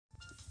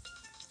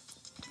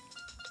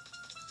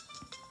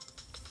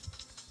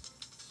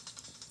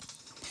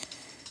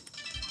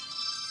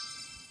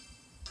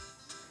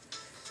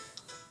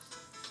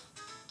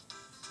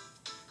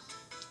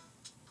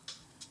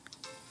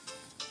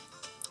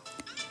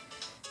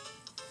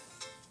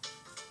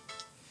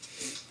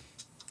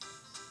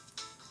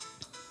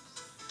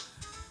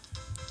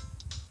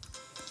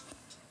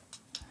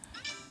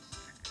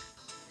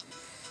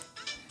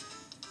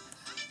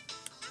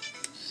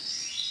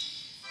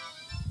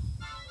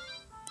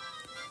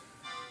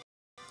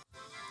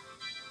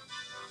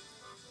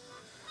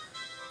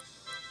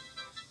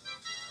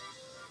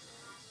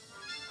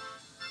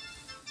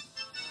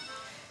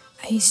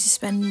used to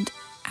spend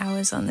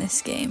hours on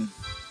this game.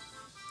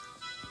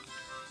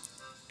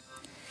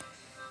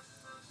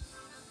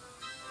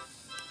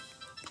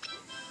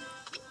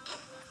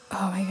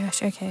 Oh my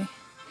gosh, okay.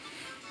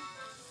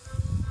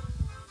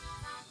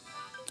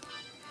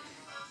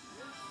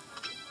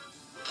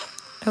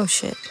 Oh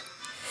shit.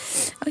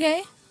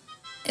 Okay.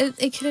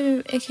 It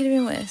could have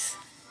been worse.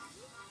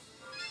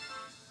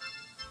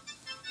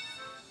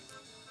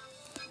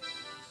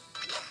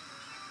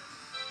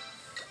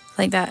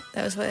 Like that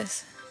was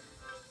worse.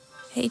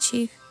 Hey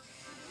Chief.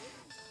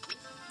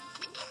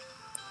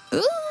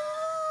 Ooh,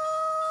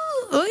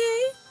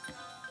 okay.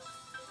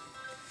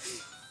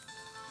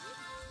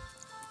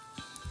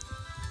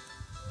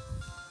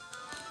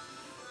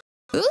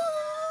 Ooh,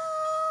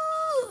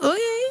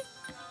 okay.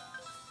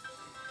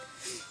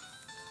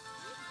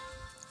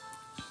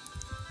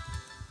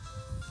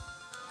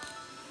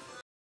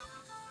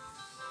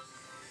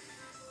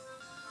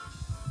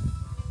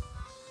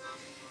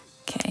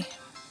 Okay.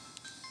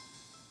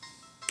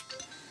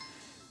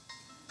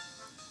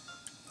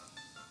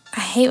 I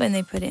hate when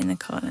they put it in the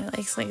corner.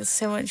 Like it's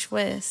so much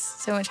worse,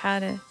 so much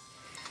harder.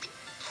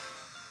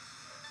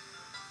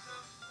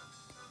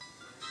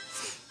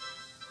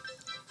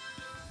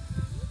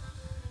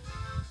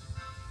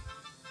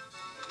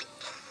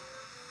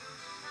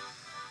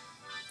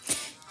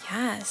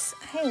 Yes.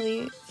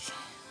 Hey, Luke.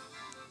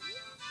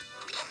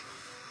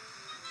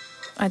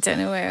 I don't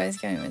know where I was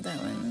going with that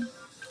one.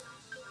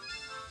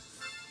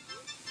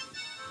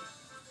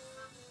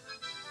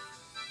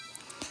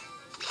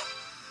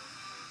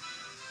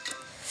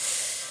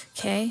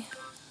 Okay.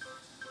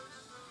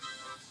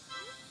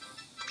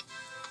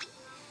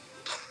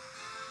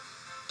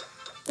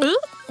 Ooh,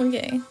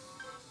 okay.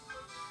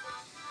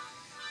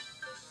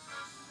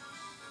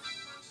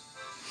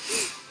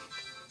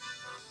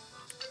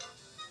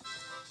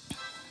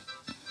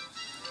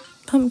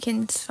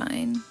 Pumpkin's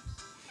fine.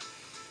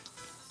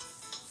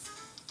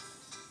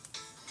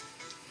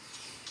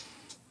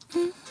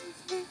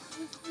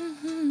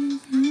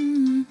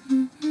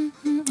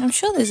 I'm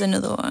sure there's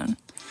another one.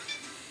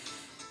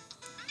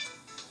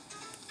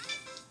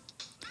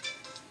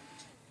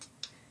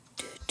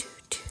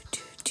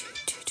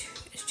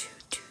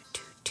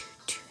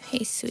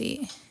 Hey,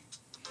 sweet.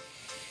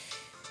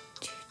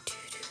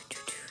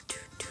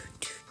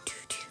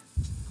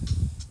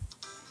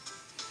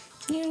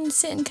 You can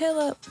sit and curl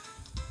up.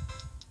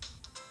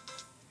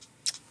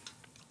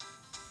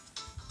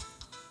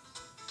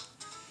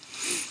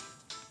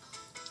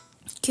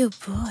 Good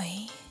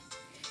boy.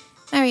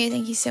 Mario,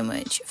 thank you so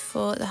much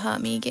for the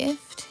Heart Me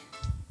gift.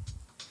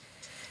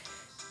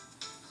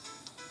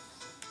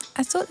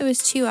 I thought there was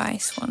 2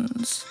 ice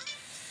ones.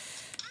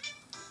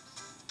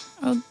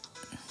 Oh.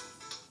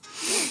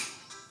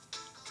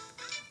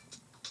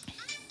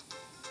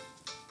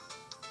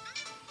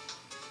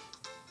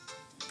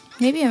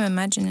 Maybe I'm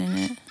imagining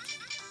it.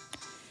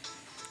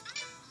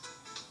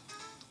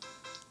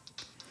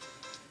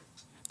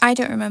 I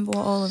don't remember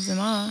what all of them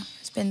are.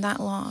 It's been that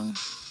long.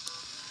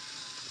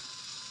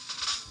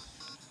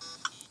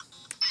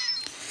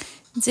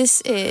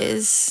 This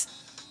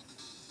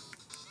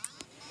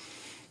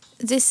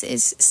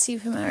is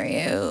Super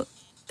Mario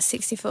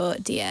 64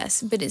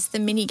 DS, but it's the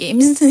mini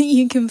games that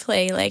you can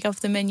play like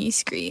off the menu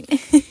screen.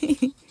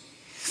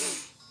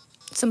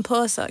 Some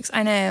poor socks,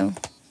 I know.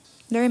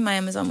 They're in my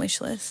Amazon wish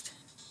list,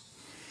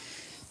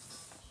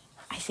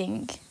 I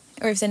think,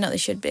 or if they're not, they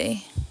should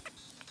be.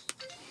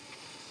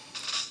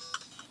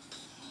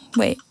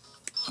 Wait.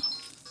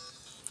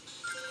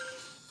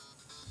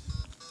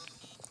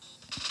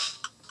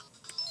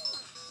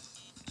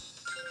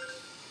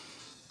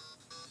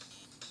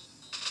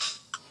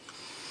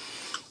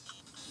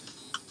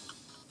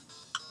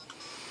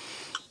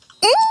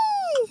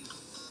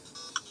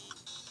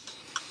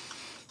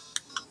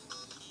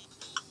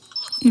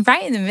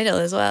 Right in the middle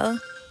as well.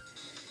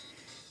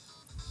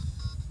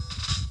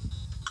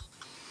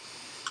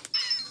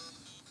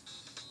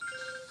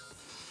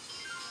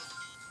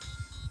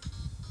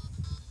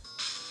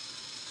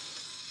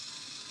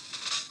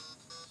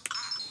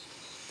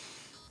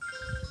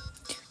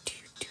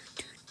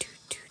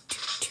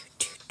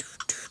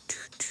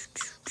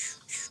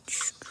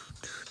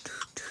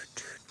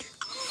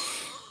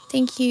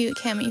 Thank you,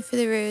 Cami, for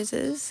the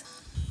roses.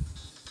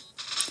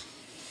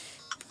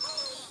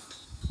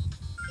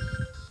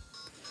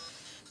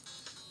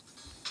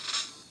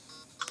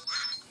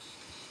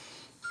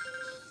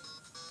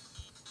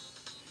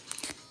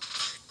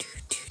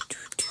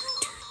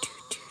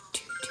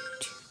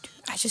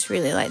 I just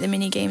really like the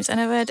mini games, and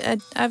I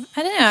don't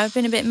know, I've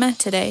been a bit mad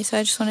today, so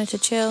I just wanted to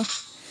chill.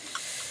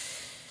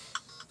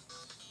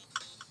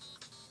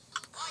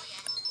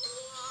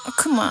 Oh,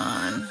 come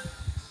on.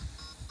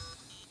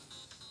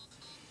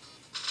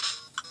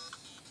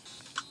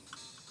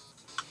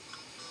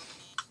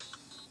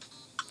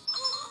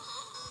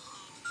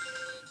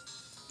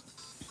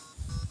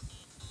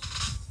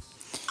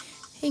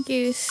 Hey,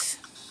 Goose.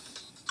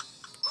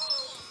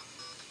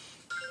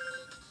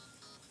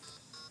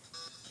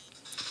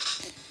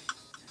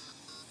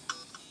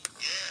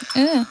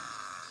 Ugh.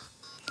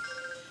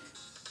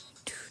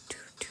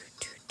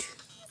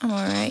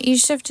 Right, you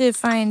just have to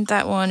find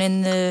that one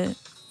in the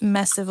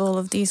mess of all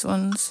of these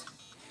ones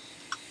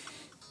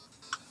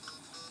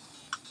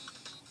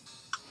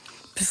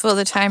before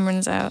the time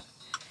runs out.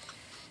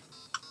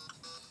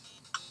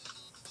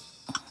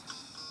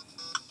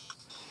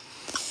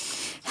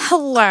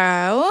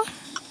 Hello.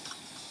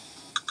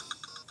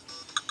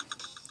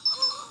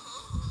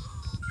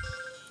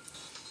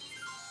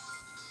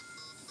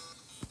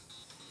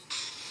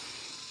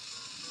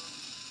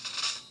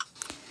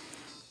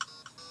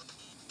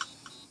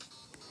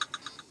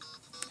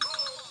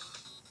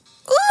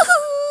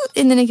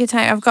 In the nick of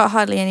time. I've got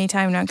hardly any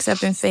time now because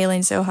I've been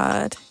failing so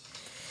hard.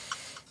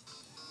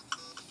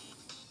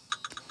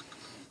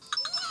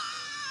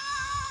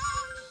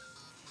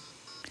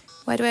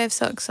 Why do I have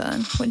socks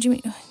on? What do you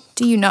mean?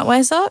 Do you not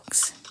wear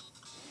socks?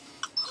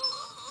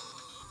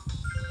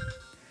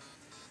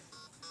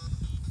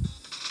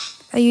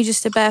 Are you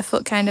just a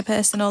barefoot kind of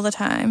person all the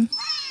time?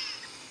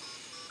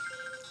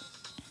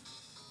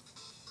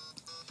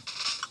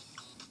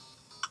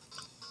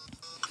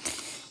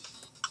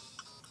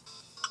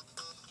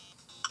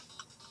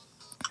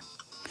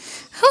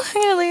 Oh,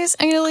 I'm gonna lose,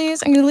 I'm gonna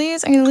lose, I'm gonna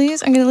lose, I'm gonna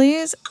lose, I'm gonna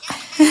lose.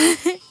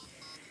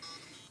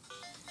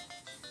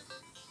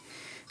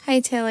 Hi,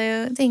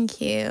 Taylor.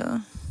 Thank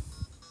you.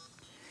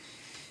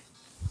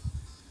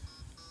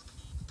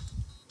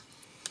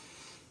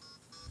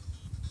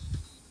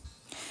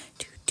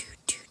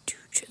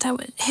 That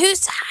was,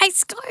 whose high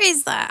score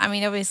is that? I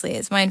mean, obviously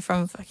it's mine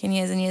from fucking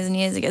years and years and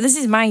years ago. This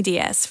is my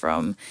DS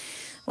from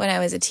when I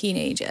was a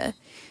teenager.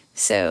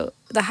 So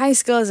the high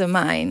scores are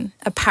mine,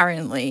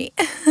 apparently.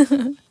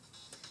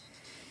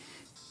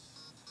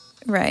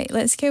 Right,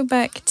 let's go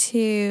back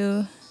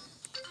to...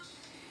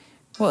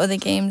 What other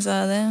games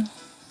are there?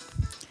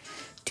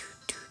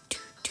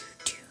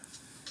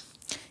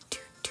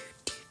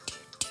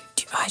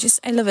 Oh,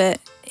 I love it.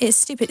 It's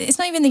stupid. It's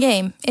not even the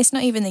game. It's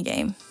not even the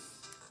game.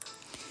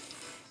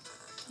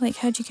 Like,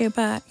 how'd you go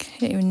back? I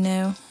don't even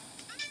know.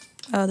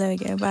 Oh, there we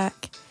go,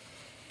 back.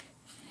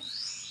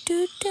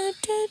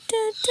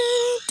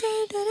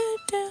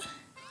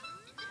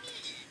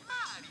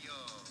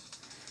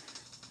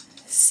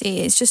 See,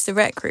 it's just the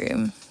rec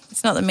room.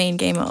 It's not the main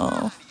game at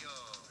all.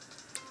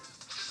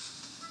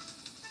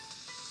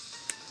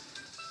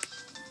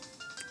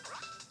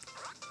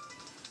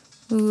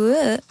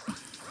 What?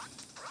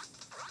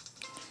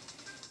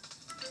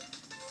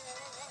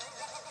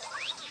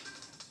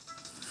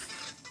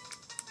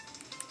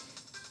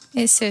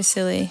 It's so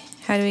silly.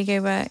 How do we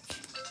go back?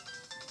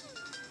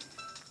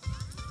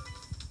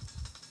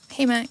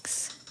 Hey,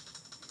 Max.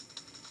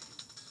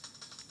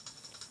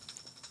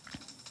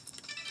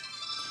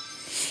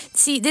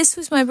 See, this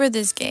was my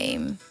brother's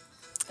game.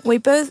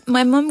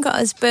 My mum got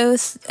us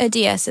both a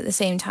DS at the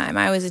same time.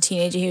 I was a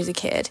teenager, he was a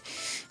kid.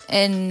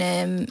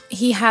 And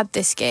he had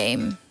this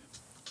game.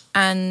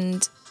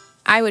 And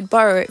I would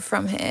borrow it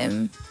from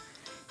him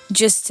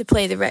just to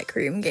play the Rec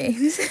Room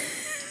games.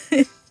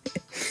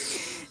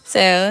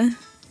 So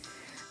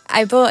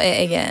I bought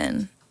it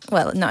again.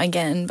 Well, not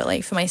again, but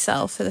like for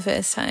myself for the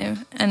first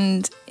time.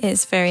 And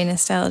it's very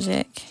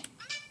nostalgic.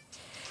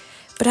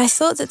 But I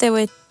thought that there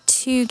were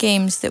 2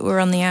 games that were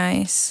on the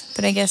ice,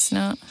 but I guess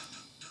not.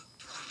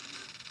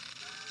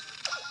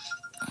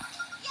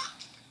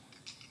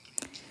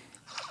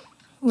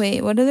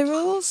 Wait, what are the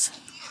rules?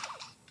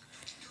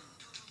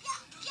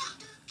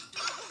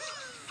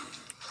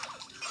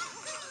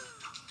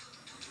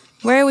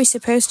 Where are we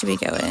supposed to be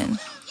going?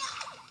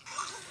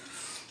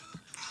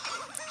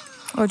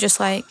 Or just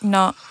like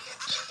not...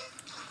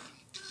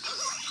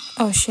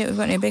 Oh shit, we've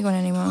got no big one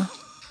anymore.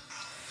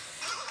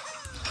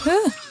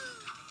 Ooh.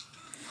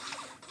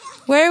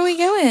 Where are we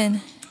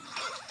going?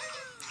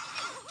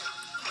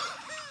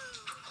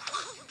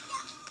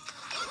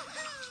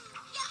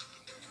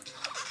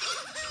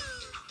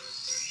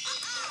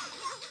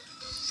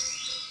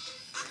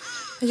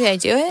 Did I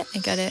do it? I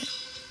got it.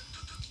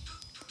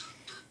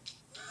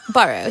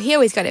 Borrow. He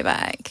always got it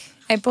back.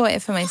 I bought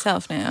it for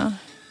myself now.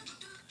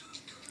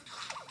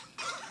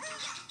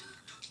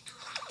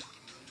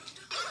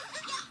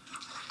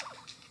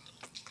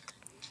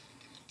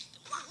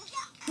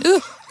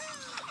 Ooh!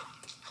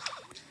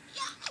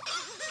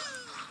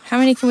 How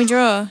many can we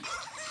draw?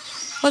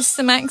 What's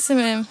the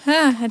maximum?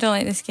 Ah, I don't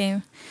like this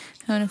game.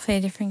 I want to play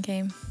a different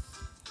game.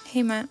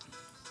 Hey, Matt.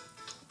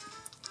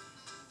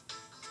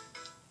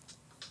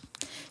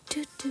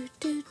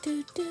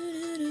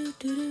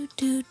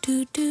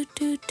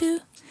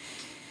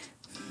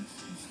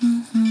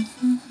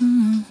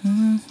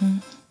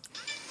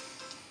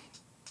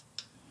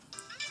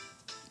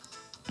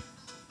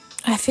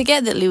 I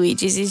forget that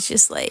Luigi's is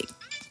just like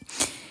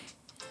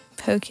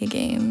poker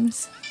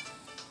games.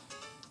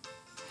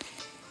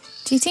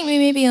 Do you think we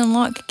maybe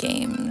unlock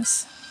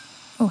games?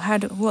 Oh,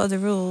 what are the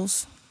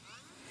rules?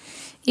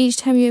 Each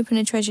time you open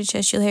a treasure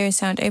chest, you'll hear a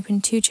sound. Open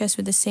 2 chests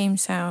with the same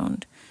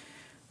sound.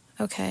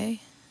 Okay.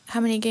 How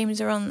many games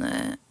are on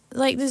there?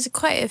 Like, there's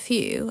quite a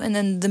few. And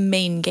then the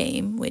main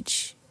game,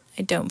 which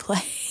I don't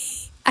play.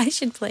 I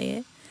should play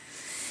it.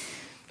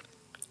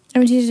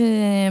 I'm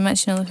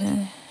matching all of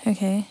it.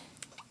 Okay.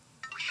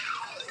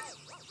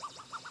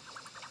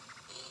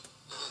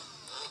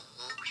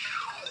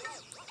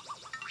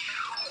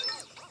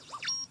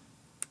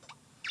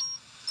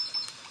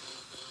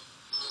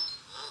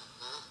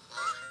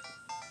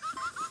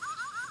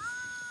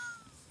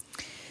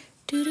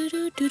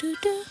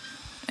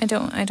 I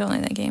don't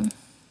like that game.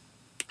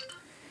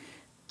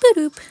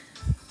 Boop.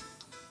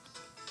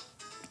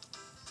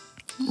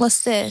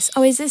 What's this?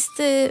 Oh, is this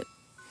the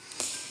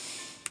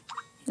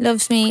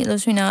loves me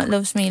not,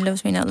 loves me not,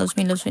 loves me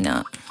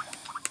not.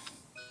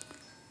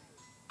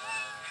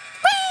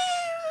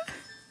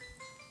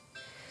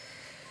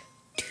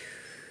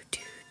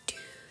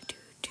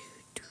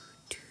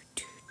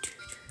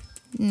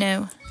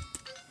 No.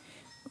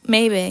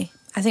 Maybe.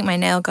 I think my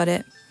nail got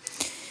it.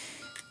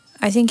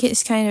 I think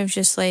it's kind of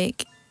just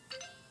like,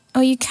 oh,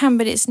 you can,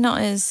 but it's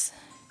not as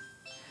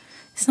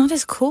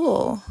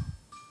cool.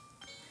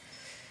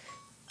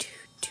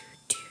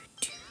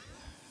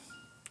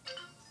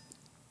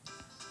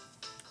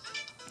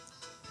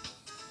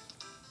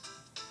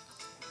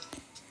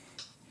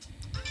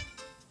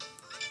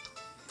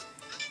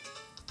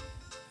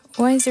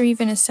 Why is there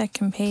even a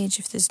second page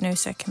if there's no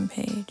second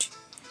page?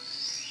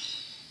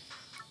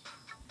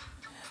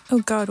 Oh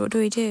God, what do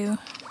we do?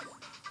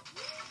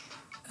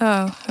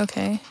 Oh,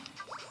 okay.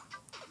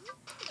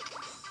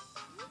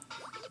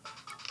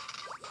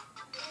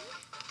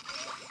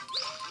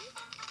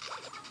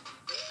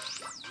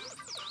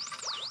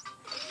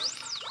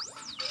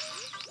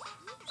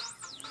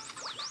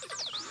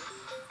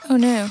 Oh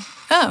no.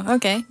 Oh,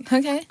 okay.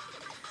 Okay.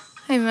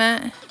 Hi,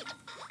 Matt.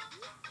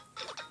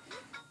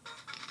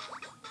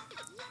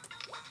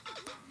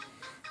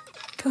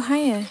 Go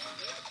higher.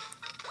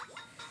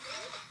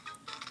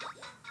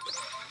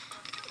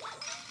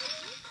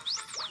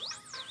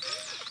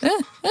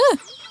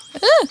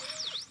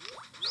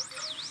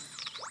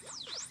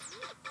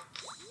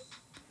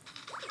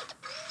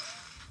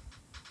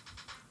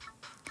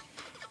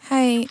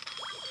 Hi,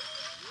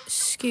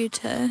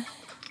 Scooter.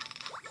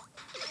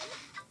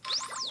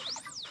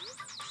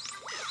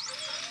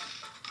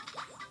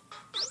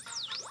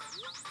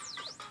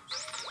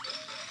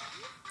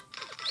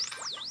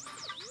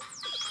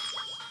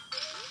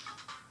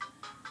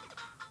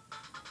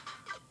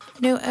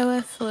 No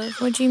OF love.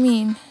 What do you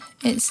mean?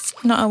 It's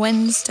not a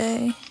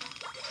Wednesday.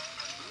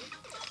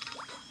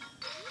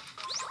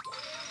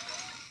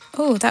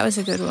 Oh, that was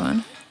a good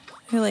one.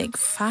 You're like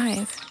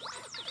 5.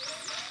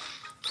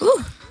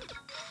 Ooh.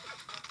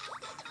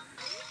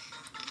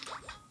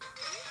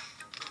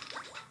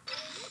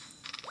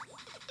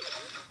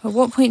 At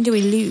what point do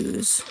we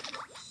lose?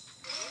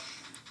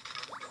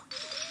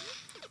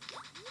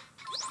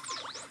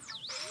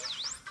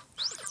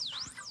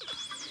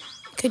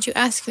 Could you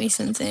ask me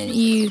something?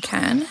 You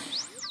can.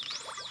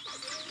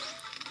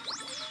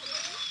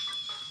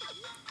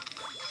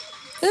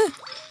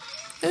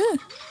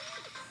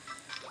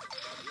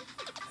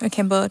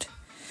 Okay, I'm bored.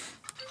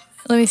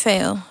 Let me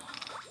fail.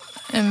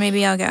 And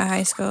maybe I'll get a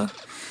high score.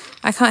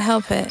 I can't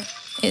help it.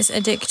 It's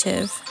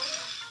addictive.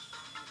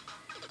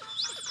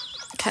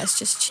 Cat's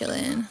just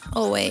chilling.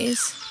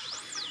 Always.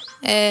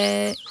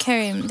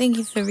 Karim, thank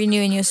you for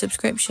renewing your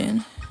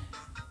subscription.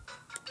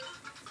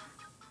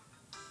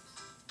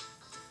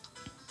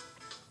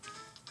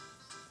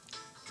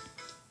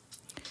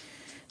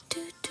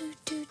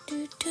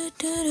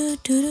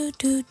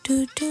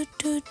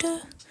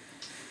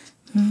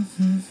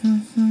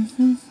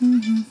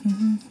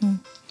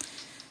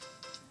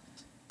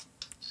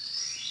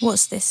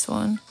 What's this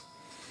one?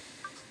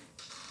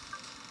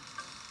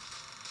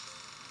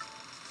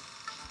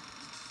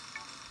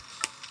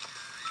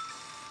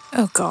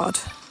 Oh God.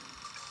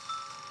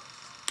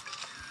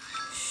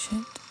 Shit.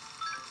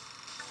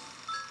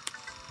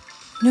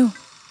 No.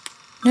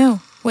 No.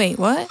 Wait,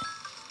 what?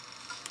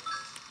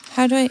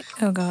 How do I...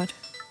 Oh God.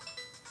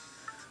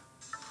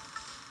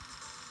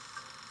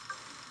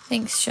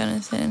 Thanks,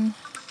 Jonathan.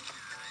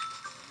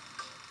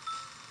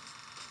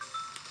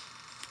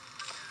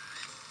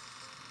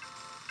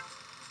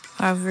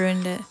 I've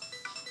ruined it.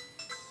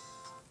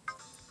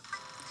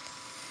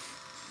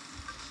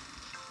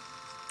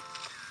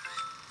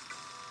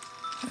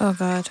 Oh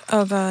God.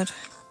 Oh God.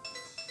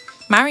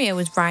 Mario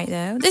was right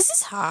though. This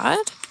is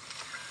hard.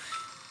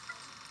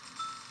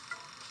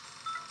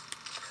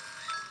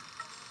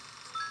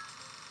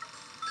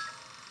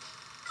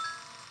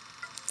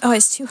 Oh,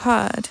 it's too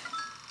hard.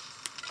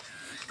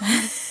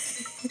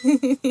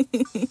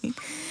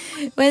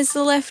 Where's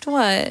the left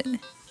what?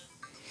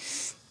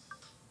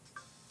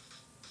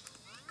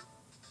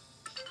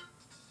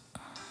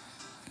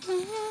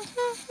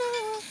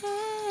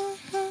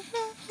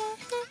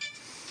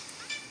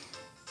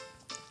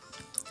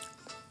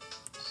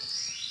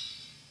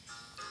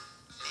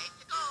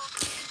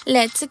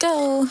 Let's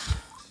go.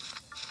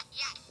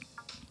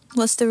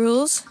 What's the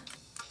rules?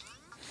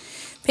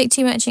 Pick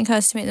 2 matching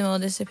cards to make them all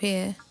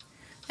disappear.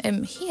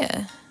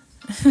 Here.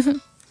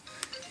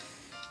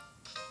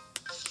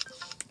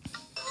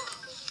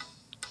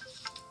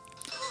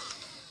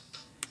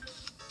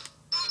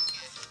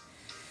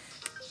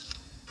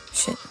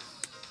 Shit.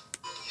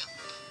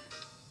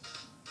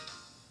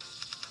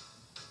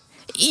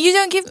 You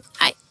don't give...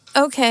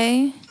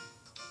 Okay.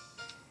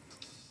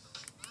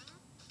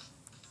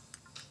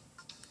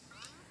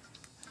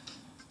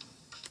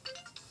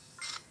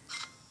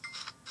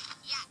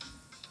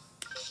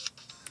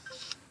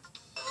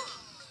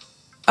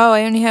 Oh,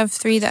 I only have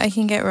 3 that I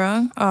can get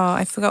wrong? Oh,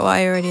 I forgot what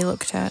I already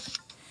looked at.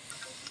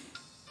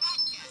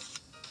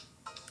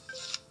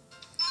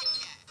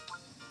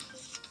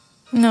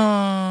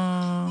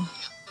 No.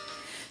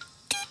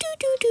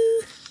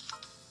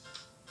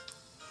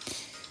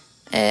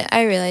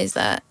 I realise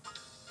that.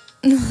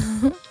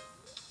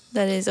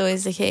 That is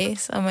always the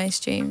case on my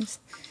streams.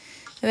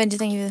 Avenger,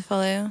 thank you for the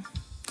follow.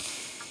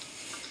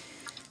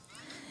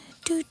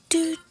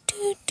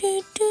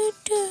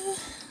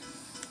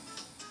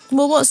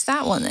 Well, what's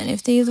that one then?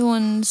 If the other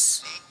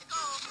ones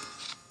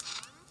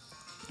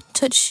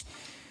touch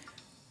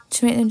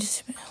to make them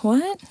just...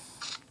 What?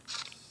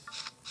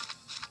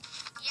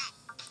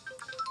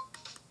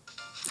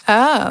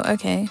 Oh,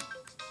 okay.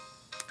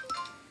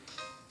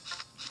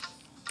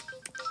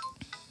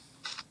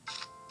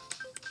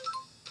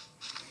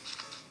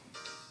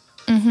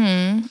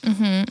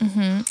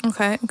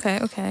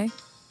 Okay.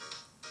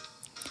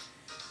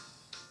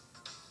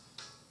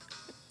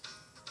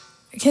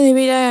 Can they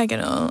be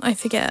diagonal? I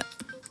forget.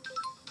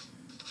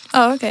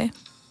 Oh, okay.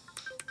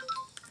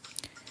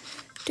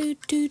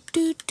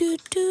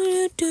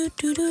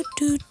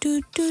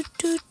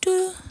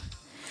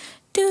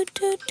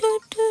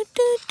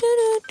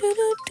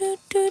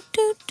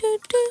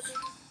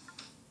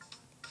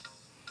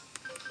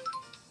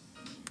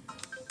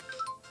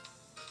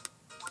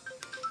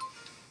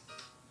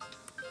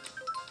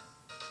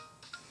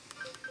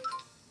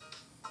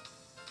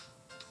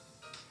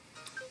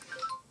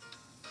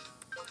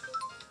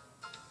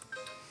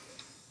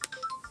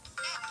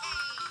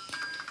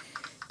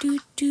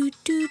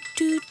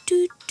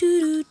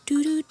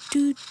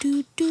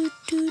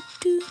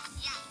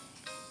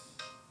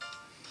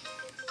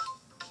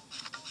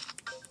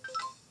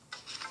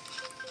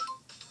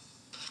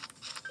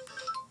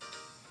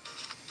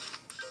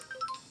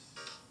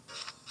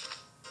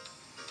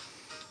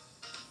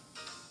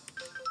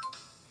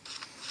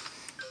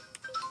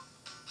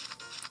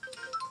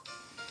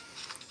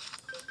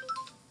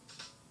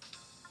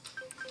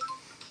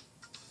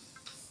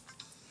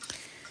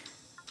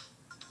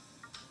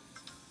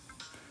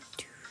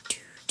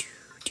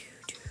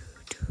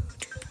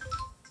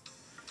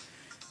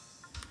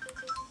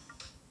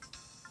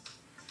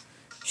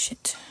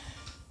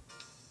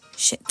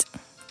 Shit.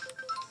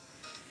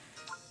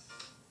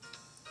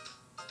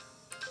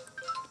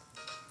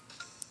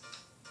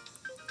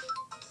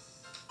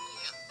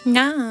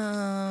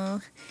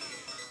 No.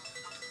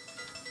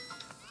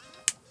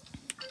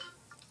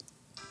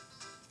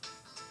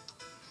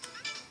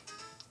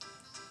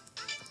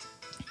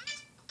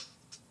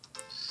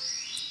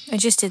 I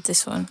just did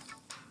this one.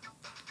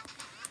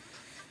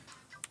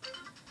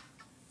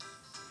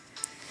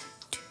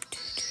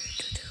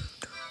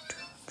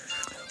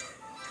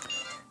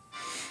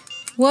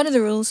 What are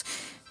the rules?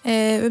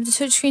 Rub the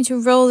touchscreen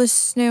to roll the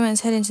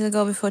snowman's head into the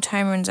goal before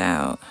time runs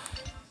out.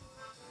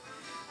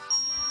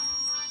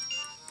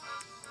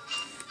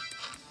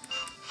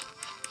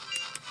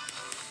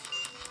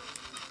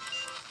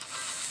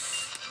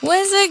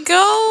 Where's the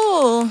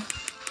goal?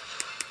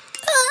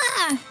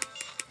 Ah!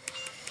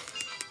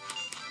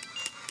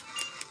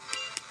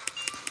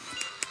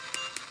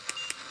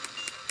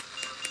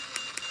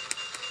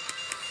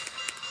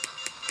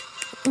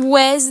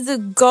 Where's the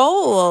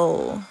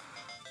goal?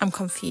 I'm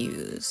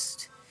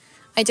confused.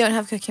 I don't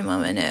have Cookie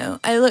Mama, no.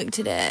 I looked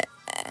at it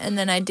and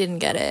then I didn't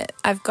get it.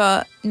 I've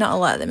got, not a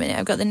lot at the minute,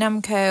 I've got the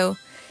Namco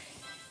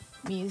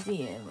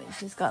Museum,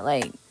 which has got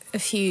like a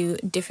few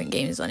different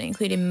games on it,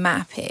 including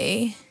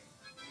Mappy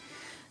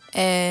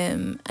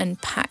and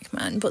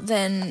Pac-Man. But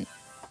then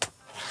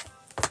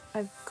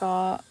I've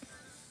got...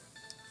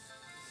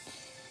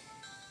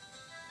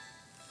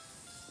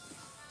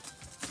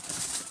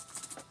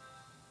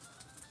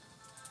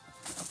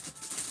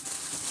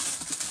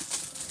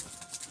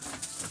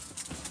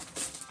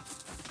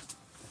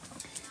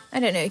 I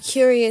don't know,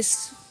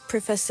 Curious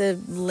Professor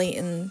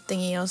Layton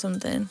thingy or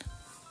something.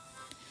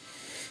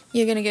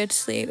 You're gonna go to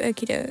sleep,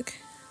 okie doke.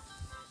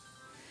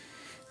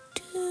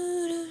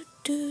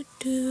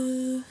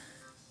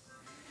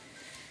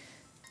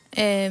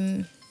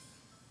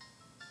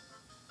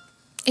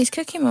 Is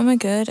Cookie Mama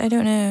good? I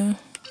don't know.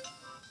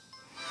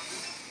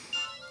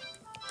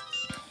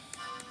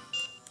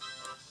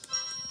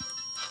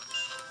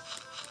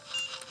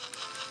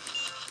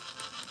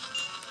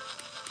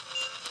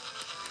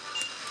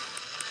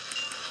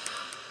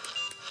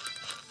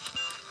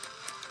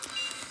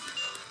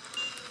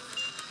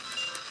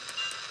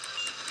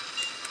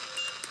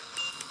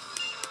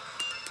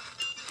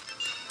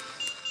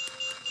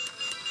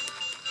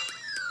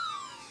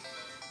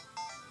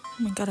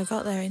 Oh my god, I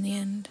got there in the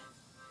end.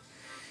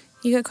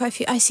 You got quite a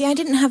few. I see, I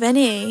didn't have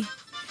any.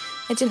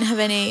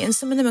 And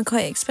some of them are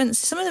quite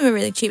expensive. Some of them are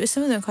really cheap, but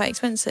some of them are quite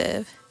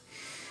expensive.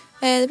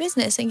 The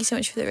business, thank you so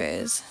much for the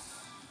rose.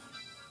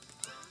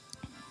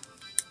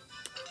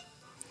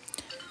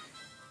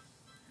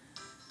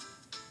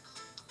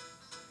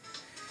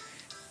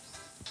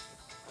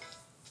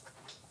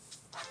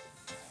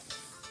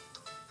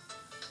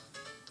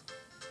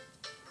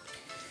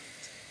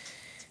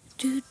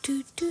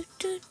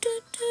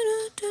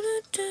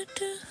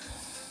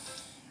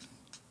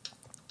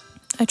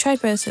 I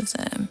tried both of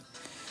them.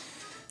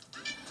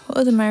 What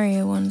other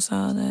Mario ones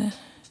are there?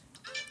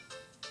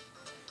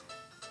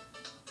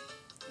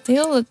 They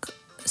all look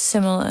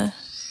similar.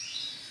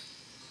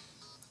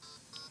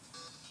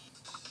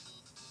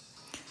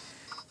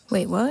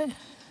 Wait, what?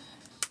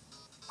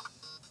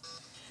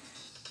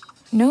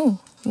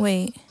 No,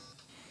 wait.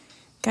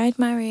 Guide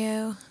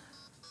Mario.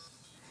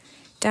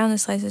 Down the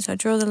slices, so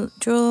draw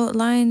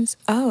lines.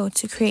 Oh,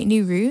 to create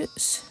new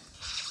routes.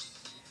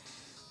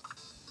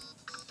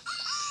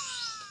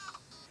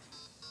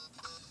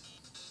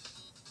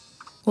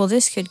 Well,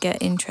 this could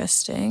get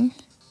interesting.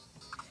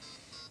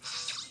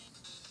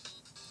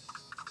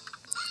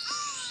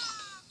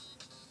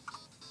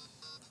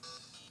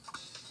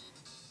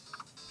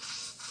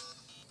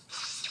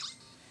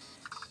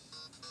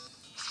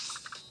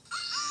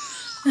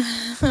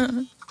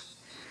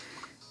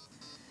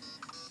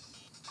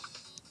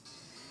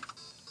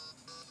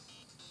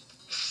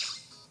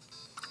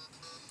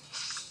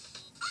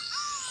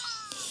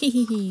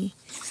 Hehehe.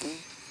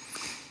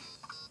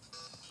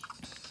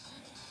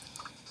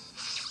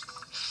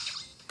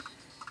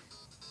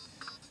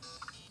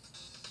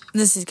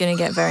 This is going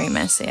to get very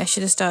messy. I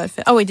should have started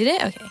for... Oh, we did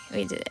it? Okay,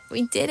 we did it.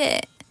 We did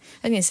it.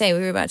 I was going to say, we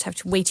were about to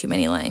have way too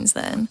many lines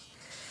then.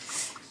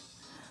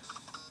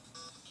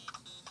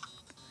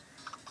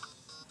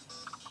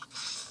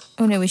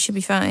 Oh no, we should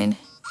be fine.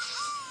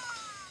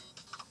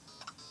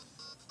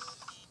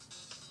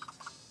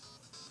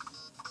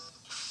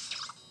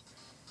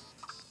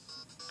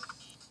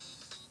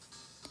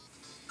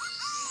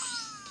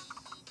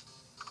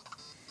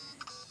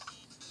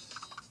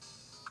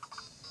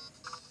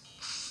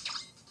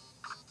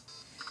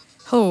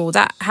 Oh,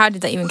 how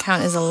did that even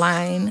count as a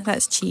line?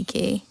 That's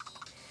cheeky.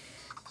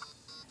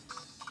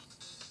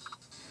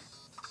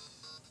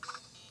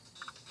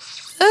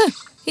 Oh,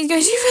 he's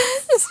going too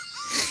fast.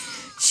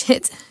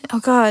 Shit.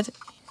 Oh god.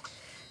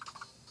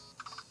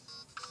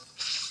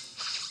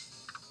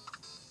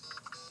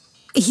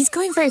 He's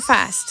going very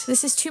fast.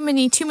 This is too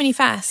many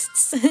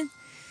fasts.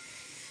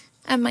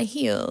 And my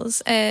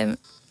heels. No,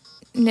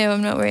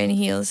 I'm not wearing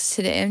heels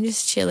today. I'm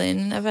just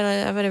chilling. I've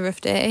had a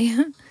rough day.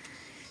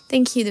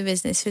 Thank you, the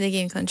business, for the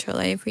game control.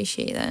 I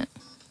appreciate that.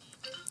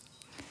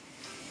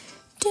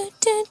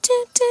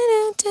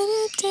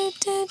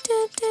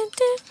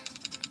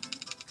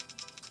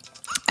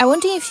 I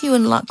wonder if you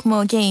unlock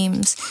more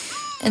games,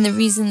 and the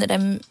reason that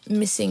I'm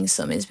missing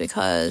some is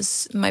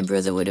because my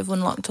brother would have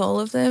unlocked all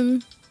of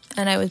them,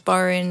 and I was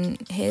borrowing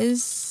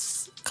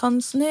his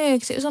console. No,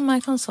 because it was on my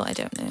console. I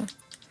don't know.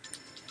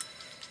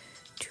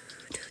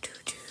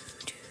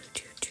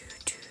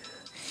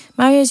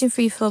 Mario's in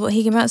free fall, but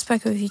he can bounce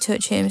back up if you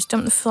touch him.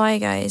 Stomp the fly,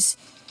 guys.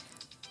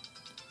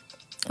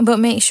 But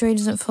make sure he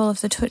doesn't fall off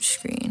the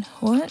touchscreen.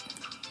 What?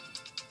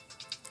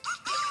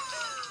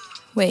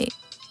 Wait,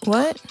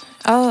 what?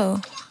 Oh.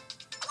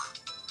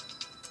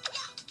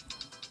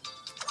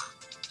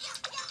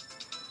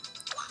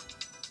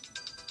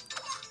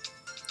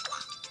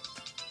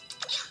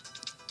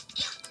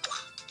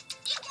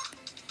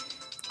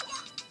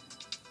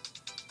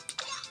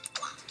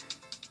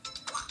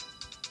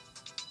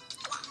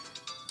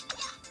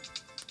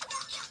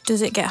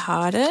 Does it get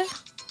harder?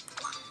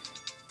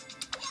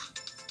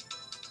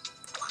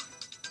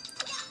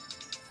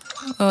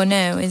 Oh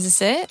no, is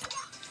this it?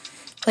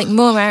 Like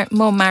more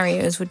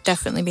Marios would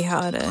definitely be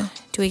harder.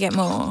 Do we get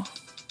more?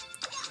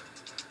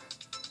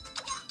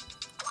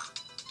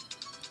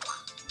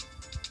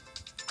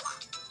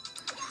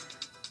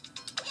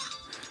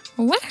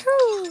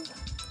 Woohoo!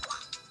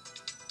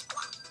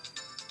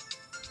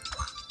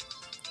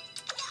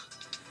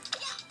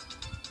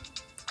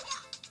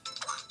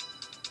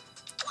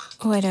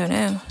 Oh, I don't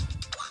know.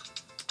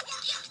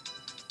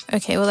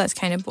 Okay, well that's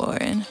kind of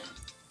boring.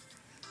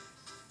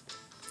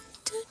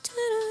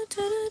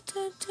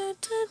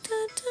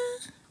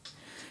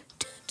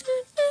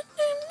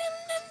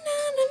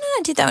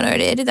 I did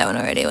that one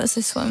already. What's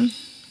this one?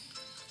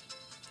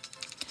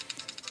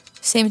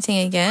 Same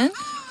thing again.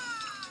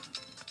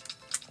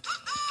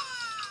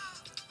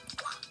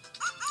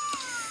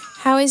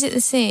 How is it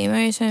the same?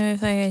 Mario trying to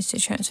fly guys to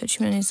try and touch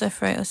him on his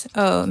left, right, or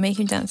oh, make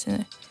him dance in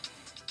there.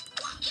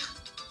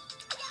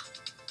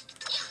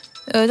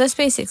 Oh, that's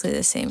basically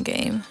the same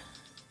game.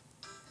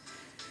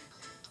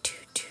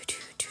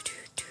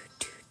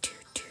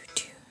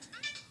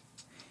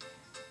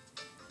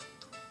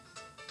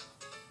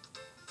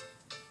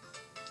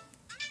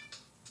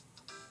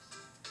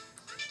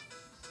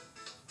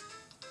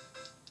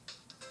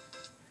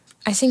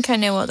 I think I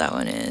know what that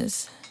one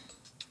is.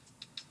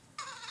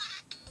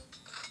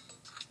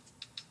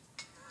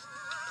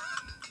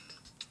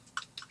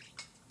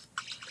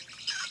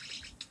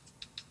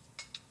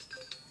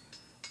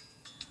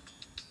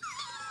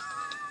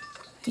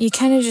 You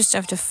kind of just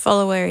have to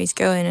follow where he's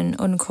going and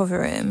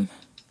uncover him.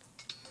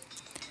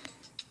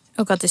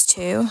 Oh god, there's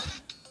two.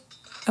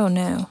 Oh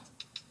no.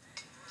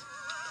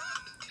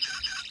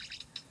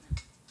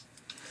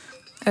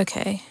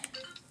 Okay.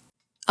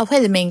 I'll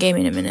play the main game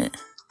in a minute.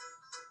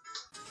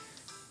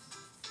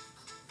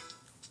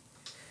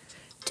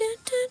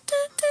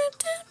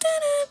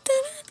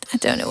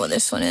 Don't know what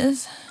this one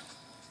is.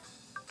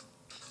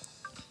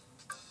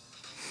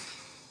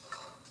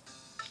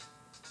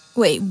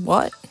 Wait,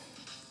 what?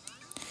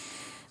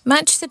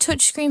 Match the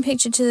touchscreen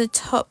picture to the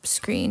top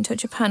screen.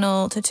 Touch a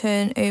panel to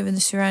turn over the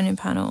surrounding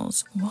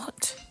panels.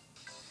 What?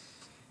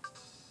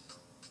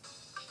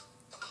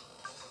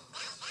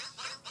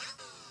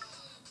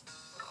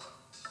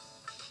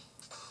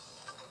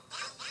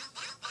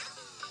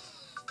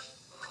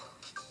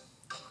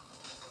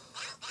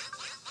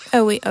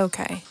 Oh, wait,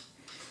 okay.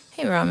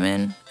 Hey,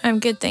 Ramen. I'm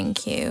good,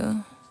 thank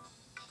you.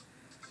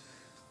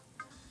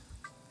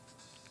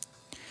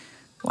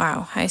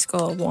 Wow, high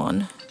score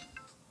 1.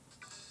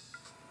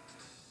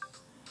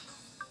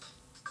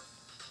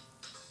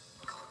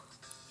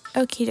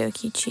 Okie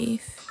dokie,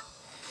 Chief.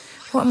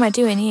 What am I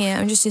doing here?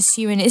 I'm just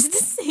assuming it's the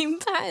same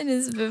pattern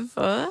as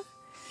before.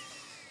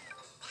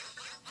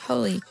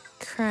 Holy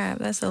crap,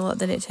 that's a lot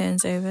that it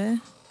turns over.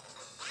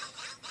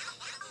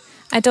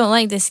 I don't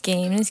like this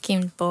game. This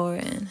game's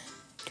boring.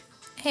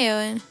 Hey,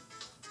 Owen.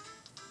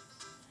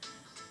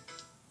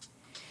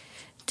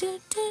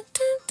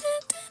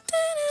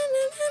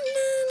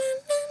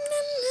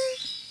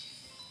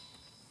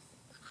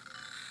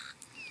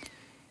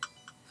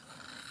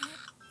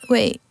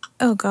 Wait.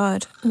 Oh,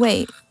 God.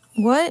 Wait.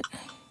 What?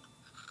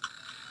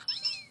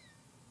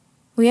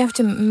 We have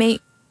to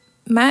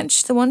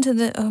match the one to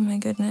the... Oh, my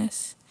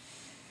goodness.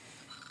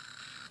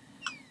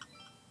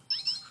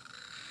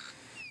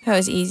 That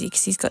was easy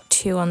because he's got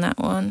 2 on that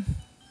one.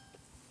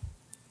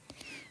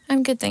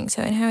 I'm good, thanks,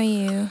 Owen. How are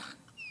you?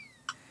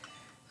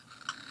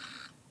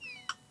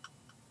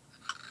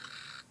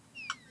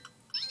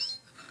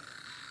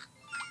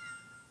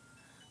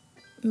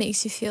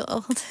 Makes you feel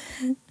old.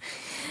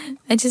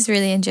 I just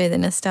really enjoy the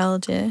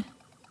nostalgia.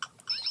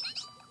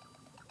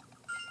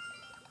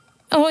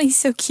 Oh, he's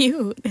so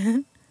cute.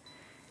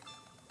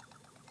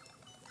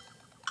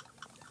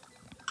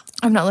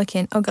 I'm not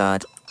looking. Oh,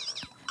 God.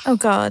 Oh,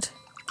 God.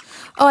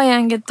 Oh, I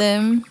angered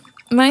them.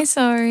 Am I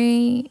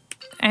sorry?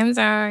 I'm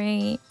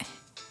sorry.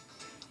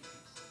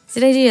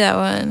 Did I do that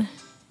one?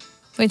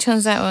 Which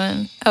one's that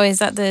one? Oh, is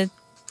that the...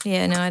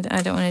 Yeah, no, I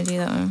don't want to do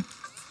that one.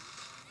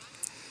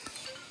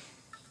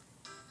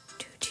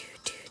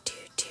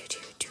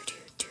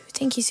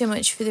 Thank you so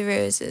much for the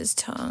roses,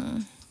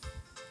 Tong.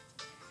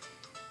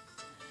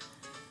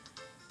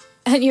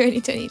 And you're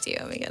only 22.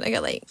 Oh my god, I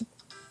got like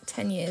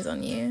 10 years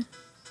on you.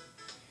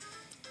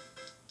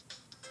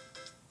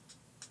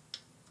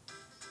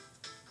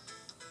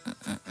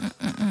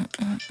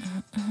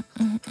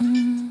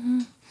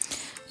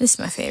 This is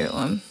my favourite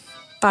one.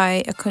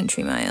 By a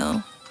country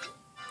mile.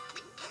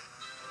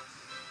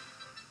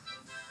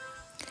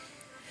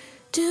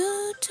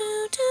 Do,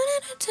 do, do,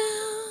 do,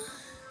 do.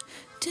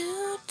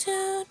 Do,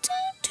 do, do,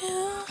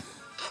 do.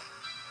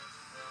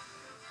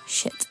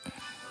 Shit.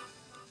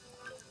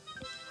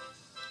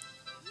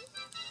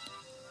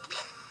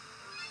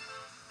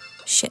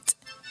 Shit.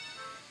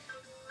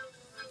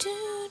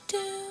 Do,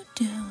 do,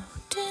 do,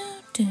 do,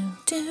 do,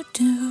 do,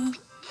 do.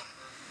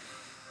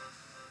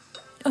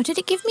 Oh, did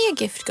it give me a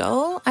gift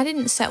goal? I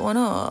didn't set one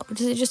up.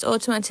 Does it just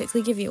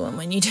automatically give you one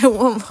when you don't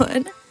want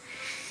one?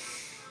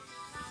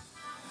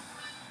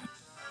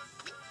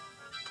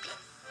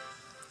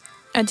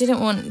 I didn't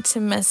want to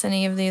mess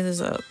any of the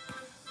others up.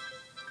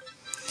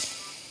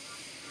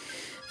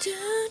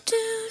 Do,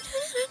 do,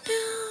 do, do,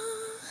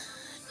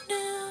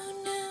 no,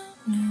 no,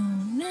 no,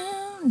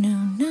 no, no,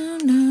 no,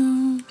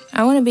 no.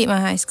 I want to beat my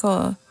high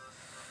score.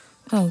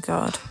 Oh,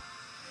 God.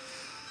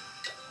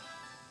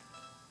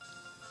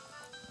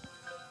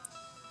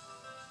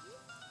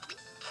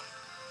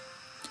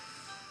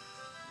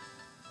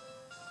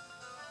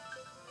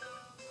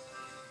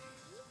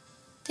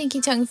 Thank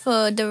you, Tongue,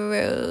 for the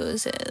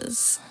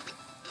roses.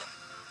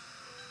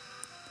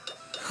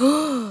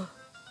 Oh,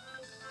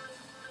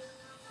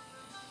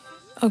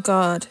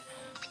 God.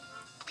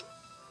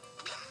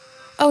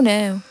 Oh,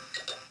 no.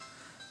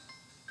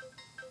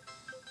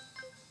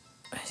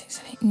 6,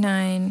 7, 8,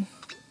 9.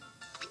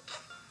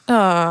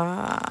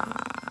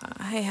 Ah,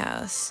 hi,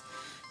 house.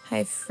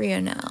 Hi,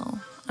 Frionel.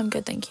 I'm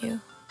good, thank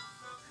you.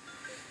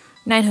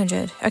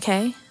 900.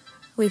 Okay.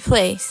 We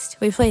placed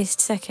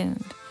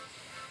second.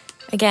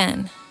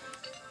 Again.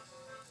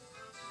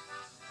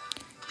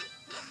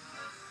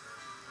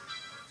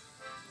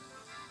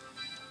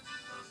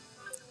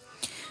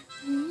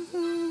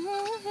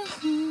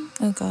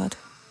 Oh, God.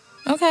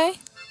 Okay.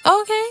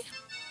 Okay.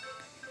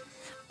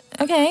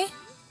 Okay.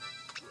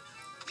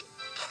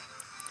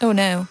 Oh,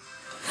 no.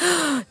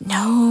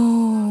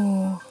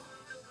 No.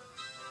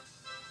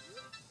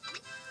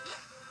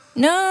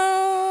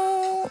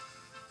 No.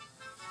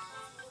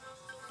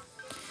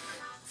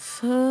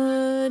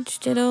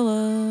 Fudged it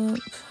all up.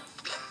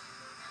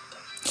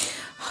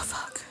 Oh,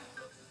 fuck.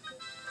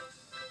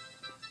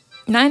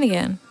 9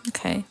 again.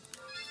 Okay.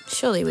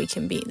 Surely we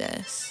can beat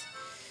this.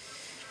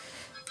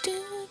 Do,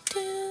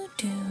 do,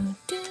 do,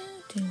 do,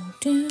 do,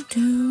 do,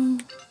 do.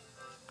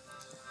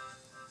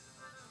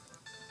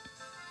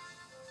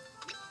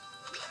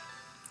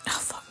 Oh,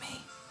 fuck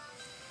me.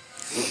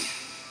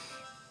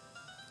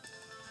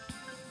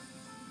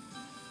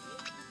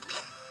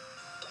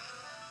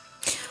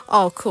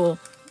 Oh, cool.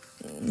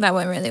 That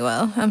went really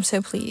well. I'm so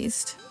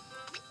pleased.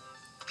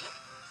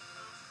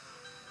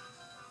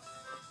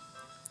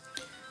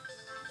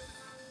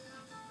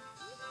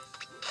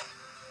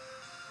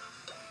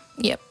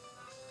 Yep.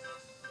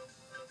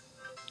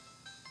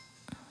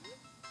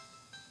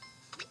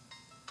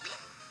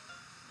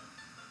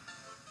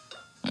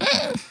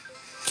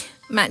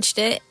 Matched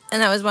it,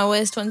 and that was my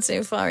worst one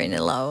so far in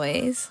a lot of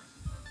ways.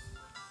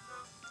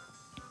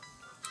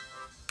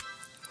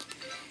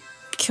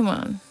 Come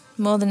on,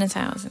 more than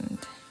 1,000.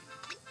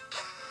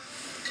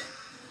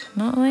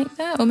 Not like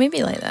that, or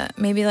maybe like that,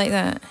 maybe like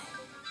that.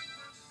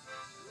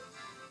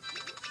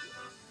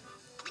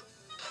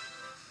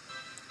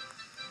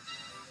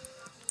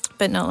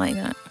 But not like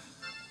that.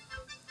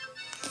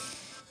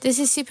 This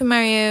is Super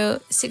Mario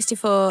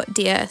 64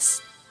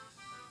 DS,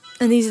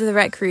 and these are the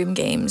Rec Room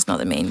games, not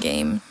the main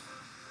game.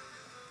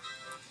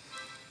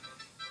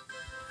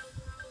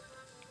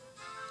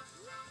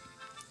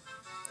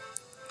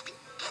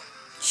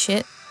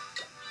 Shit.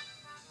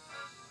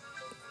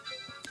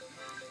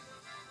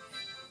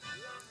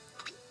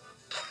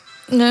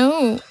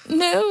 No,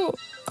 no.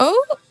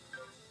 Oh.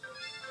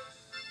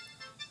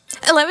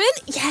 11?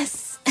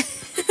 Yes.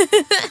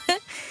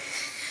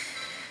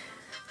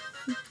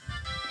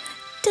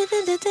 Da,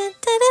 da, da, da,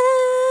 da,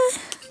 da.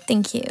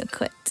 Thank you,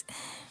 quit.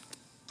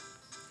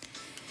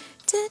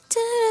 Da,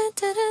 da,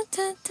 da,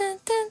 da, da,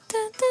 da,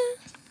 da, da.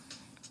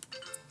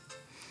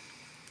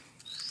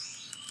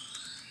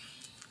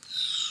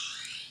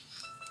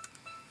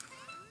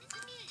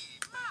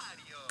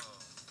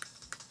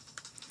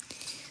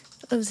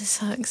 Oh, this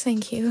sucks,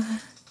 thank you.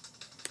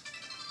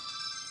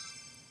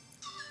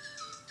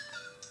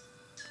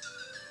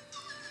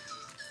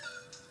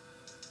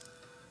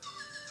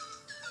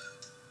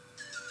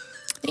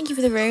 Thank you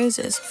for the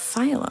roses.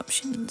 File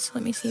options.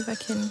 Let me see if I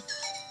can...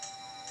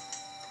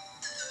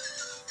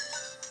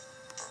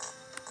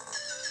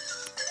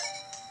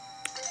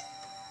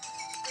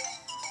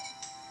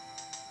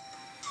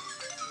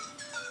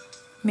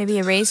 Maybe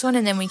erase one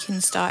and then we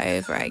can start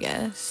over, I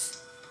guess.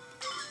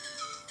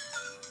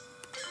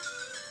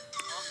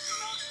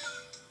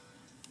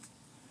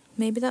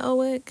 Maybe that'll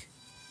work.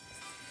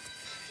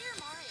 Dear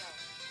Mario,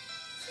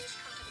 please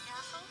come to the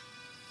castle.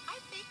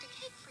 I've baked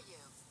a cake for you.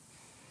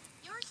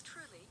 Yours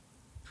truly.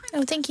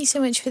 Oh, thank you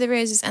so much for the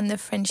roses and the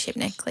friendship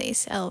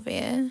necklace,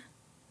 Elvia.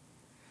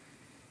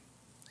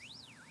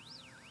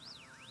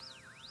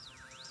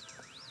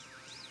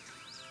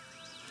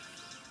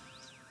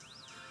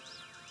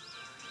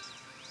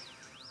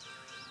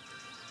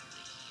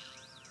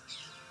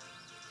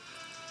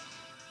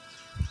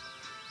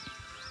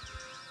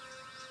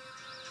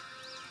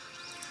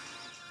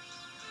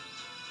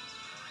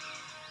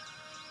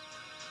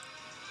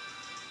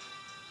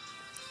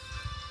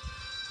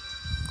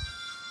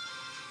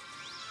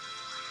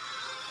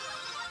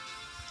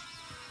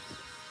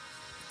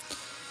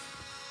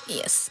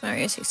 Yes,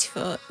 Mario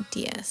 64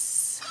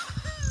 DS.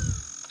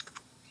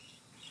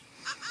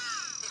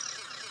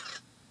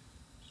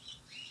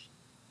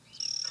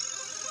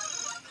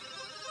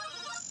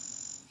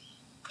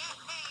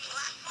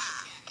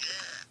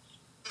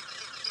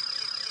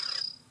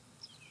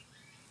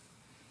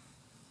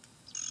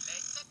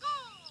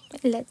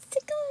 Let's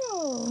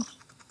go!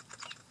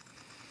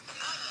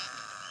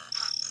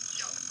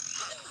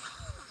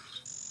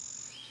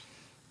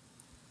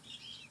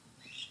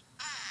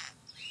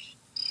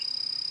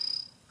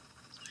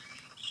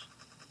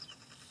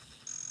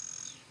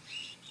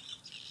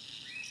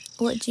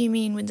 What do you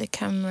mean with the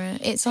camera?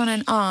 It's on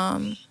an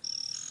arm.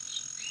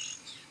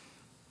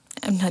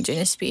 I'm not doing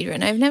a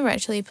speedrun. I've never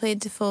actually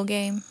played the full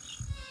game.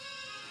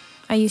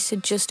 I used to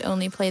just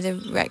only play the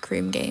Rec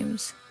Room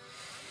games.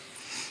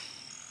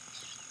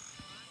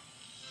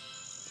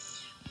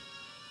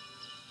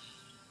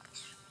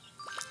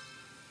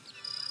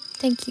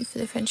 Thank you for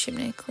the friendship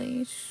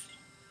necklace.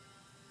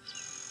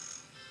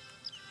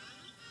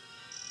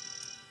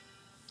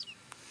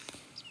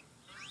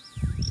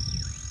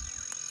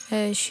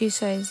 Shoe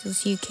size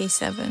is UK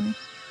 7.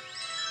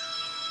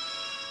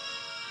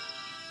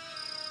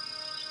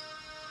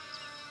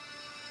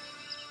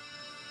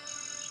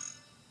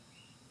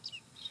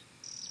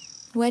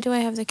 Where do I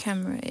have the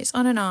camera? It's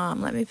on an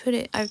arm. Let me put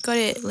it... I've got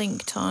it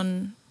linked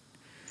on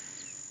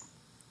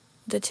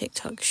the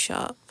TikTok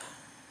shop.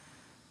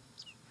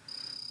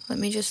 Let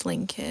me just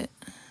link it.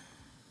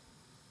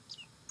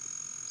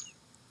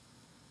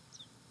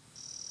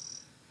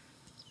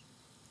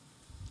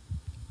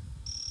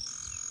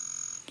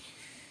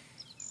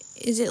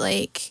 Is it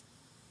like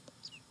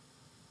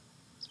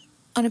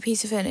on a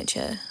piece of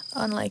furniture,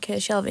 on like a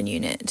shelving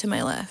unit to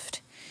my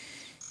left?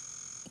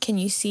 Can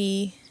you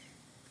see?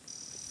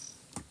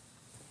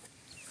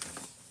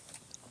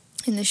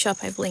 In the shop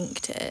I've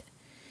linked it.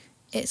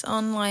 It's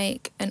on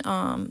like an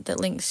arm that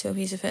links to a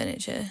piece of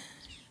furniture.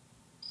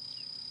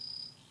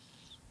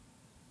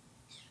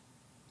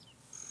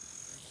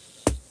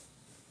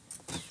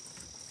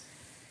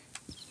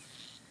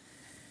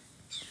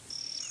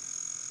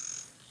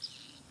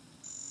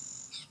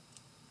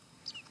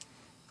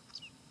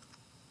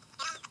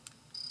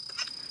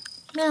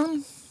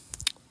 Blum.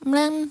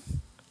 Blum.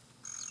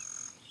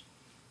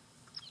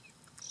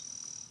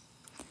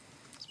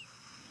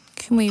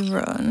 Can we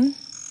run?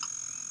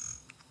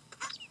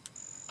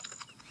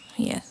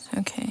 Yes,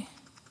 okay.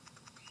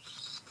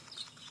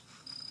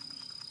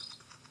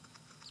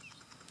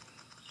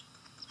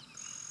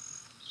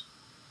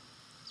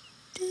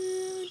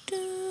 Do,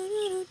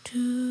 do,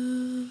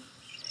 do,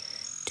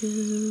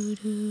 do, do, do,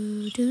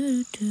 do,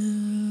 do,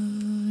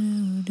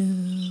 do,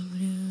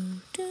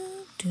 do,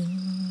 do.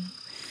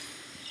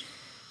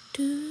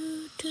 Do,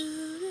 do,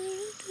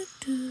 do,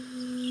 do,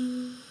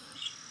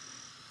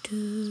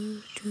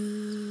 do, do,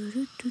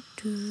 do, do,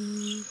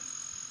 do.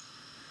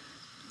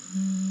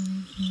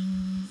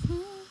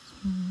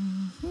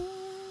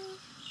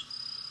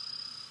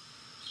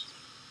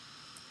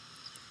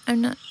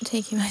 I'm not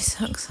taking my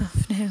socks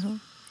off now.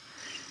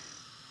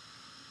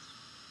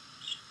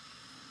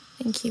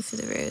 Thank you for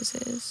the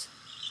roses.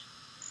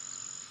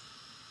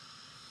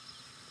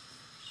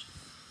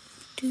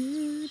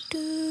 Do,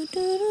 do,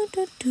 do, do,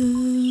 do,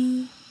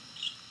 do.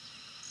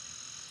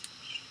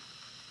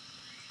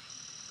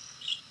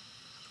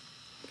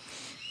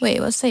 Wait,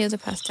 what's the other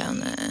path down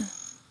there?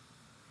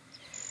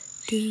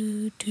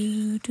 Do,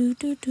 do, do,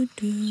 do, do,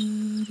 do,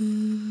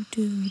 do,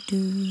 do,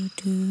 do,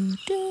 do,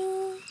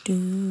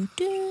 do,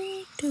 do,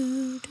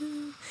 do,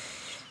 do.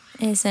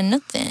 Is there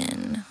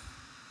nothing?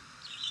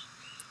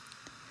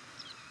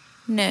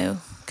 No,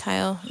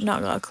 Kyle,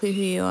 not got a clue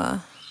who you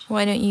are.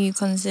 Why don't you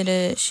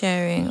consider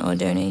sharing or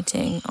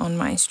donating on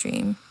my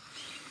stream?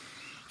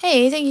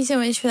 Hey, thank you so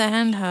much for the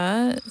hand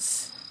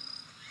hearts.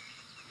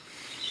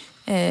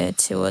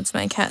 Towards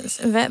my cat's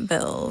vet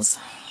bills.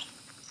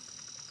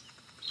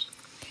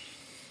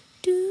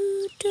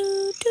 Do,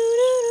 do,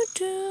 do, do,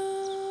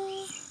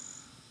 do.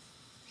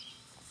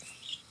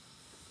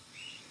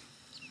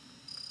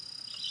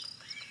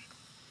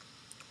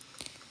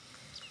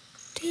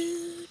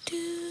 Do,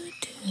 do,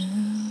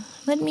 do.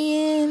 Let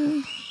me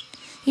in.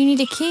 You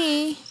need a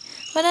key,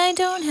 but I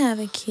don't have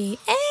a key.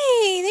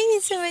 Hey, thank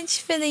you so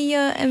much for the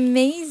you're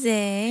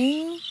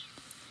amazing.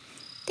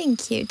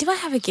 Thank you. Do I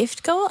have a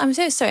gift goal? I'm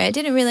so sorry. I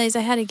didn't realize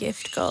I had a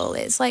gift goal.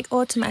 It's like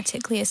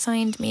automatically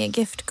assigned me a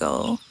gift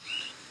goal.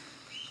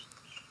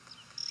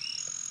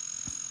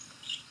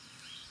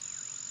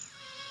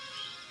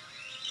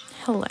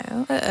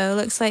 Hello. Uh-oh,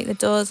 looks like the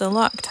doors are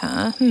locked,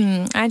 huh?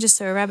 I just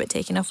saw a rabbit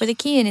taking off with a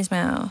key in his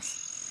mouth.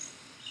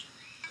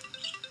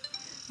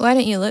 Why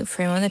don't you look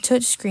for him on the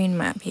touchscreen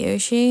map,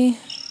 Yoshi?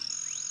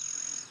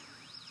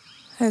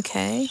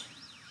 Okay.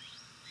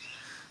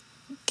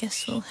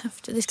 Guess we'll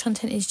have to... This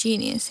content is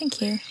genius.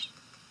 Thank you.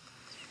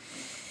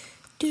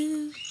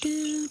 Do,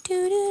 do,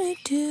 do, do,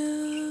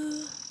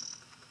 do.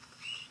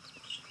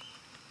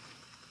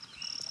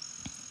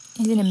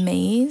 He's in a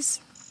maze.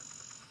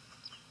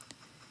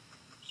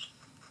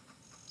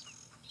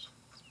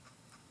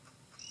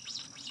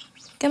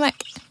 Come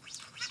back.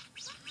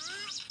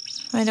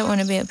 I don't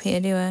want to be up here,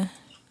 do I?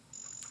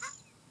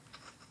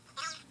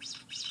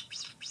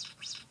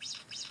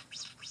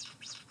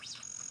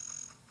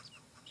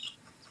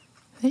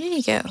 Where did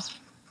he go?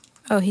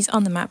 Oh, he's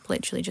on the map,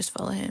 literally, just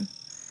follow him.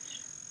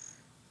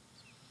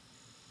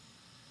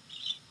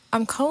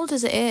 I'm cold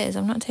as it is.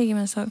 I'm not taking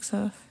my socks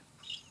off.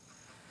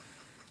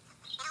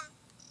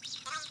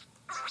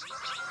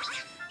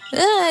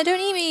 Ah,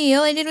 don't eat me.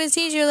 All I did was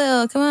tease you a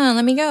little. Come on,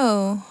 let me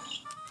go.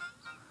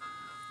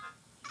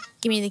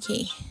 Give me the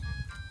key.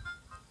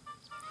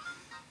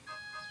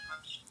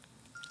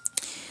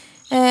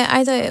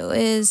 I thought it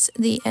was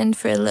the end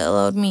for a little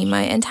old me.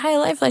 My entire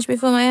life flashed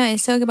before my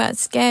eyes. Talk about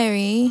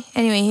scary.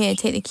 Anyway, here,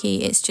 take the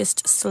key. It's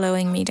just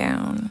slowing me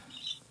down.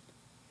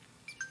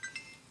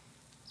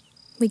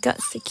 We got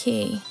the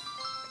key.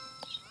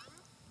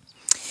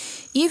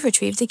 You've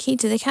retrieved the key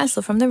to the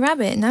castle from the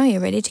rabbit. Now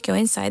you're ready to go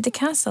inside the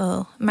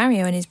castle.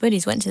 Mario and his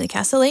buddies went to the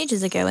castle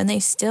ages ago and they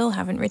still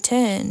haven't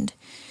returned.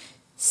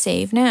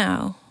 Save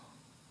now.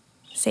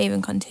 Save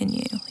and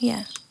continue.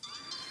 Yeah.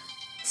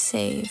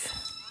 Save.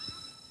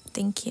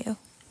 Thank you.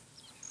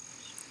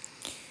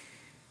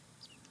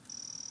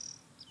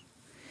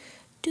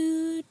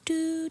 Do,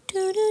 do,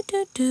 do, do,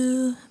 do,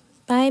 do.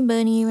 Bye,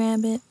 bunny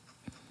rabbit.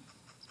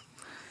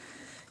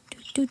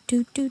 Do,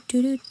 do, do,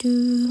 do, do,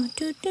 do.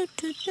 Do, do,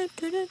 do, do,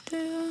 do, do,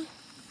 do.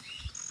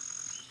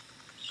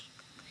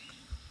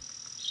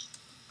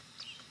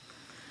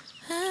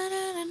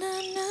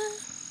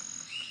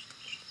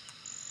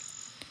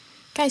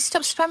 Guys,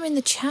 stop spamming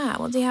the chat.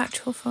 What the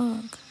actual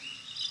fuck?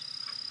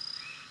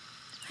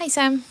 Hi,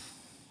 Sam.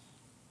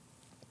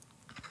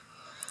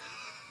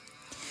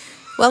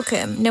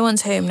 Welcome. No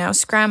one's home now.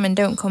 Scram and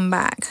don't come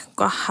back.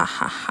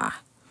 Gwahahaha.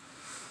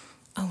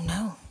 Oh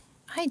no.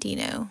 Hi,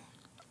 Dino.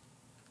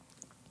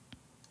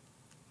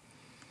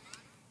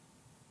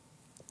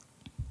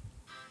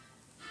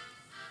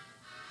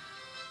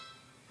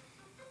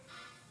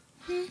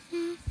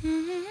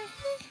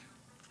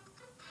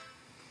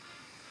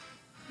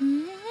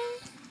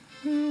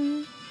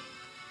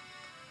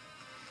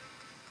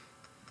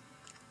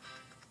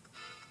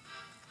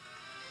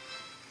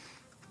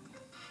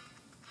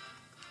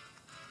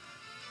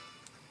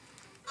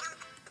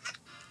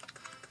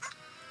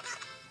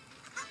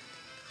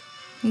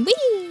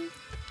 Whee!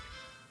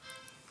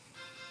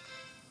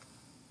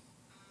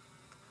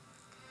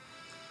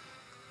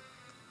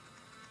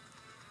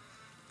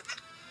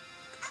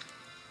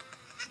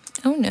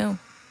 Oh no.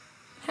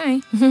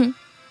 Hi.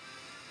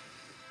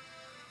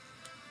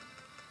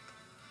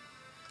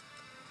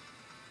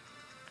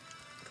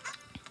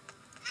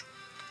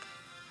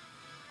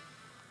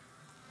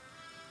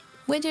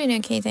 We're doing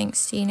okay,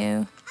 thanks,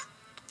 Tino.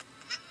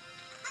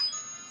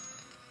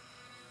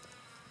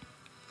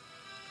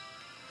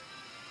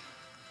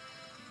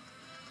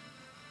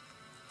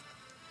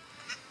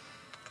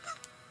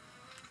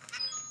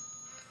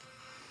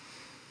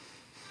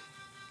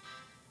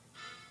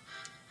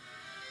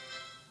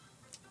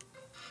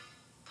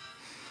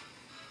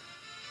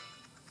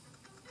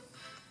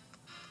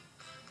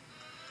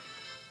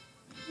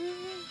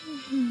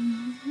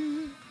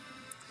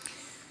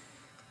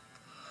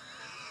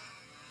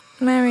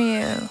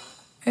 Mario,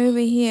 over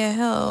here,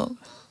 help.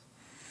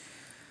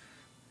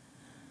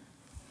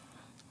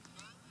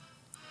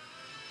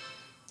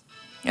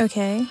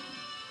 Okay.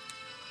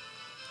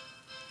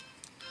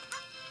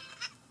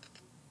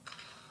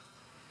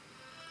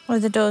 Well,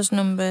 the door's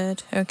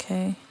numbered.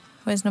 Okay.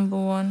 Where's number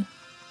 1?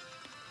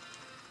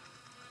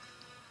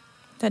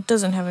 That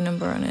doesn't have a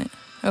number on it.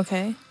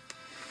 Okay.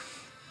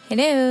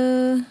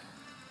 Hello.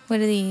 What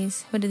are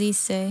these? What do these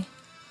say?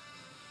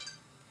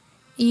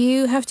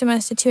 You have to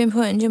master 2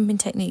 important jumping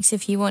techniques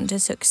if you want to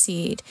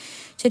succeed.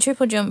 To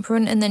triple jump,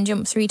 run and then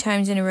jump 3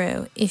 times in a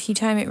row. If you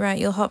time it right,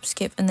 you'll hop,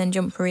 skip, and then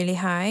jump really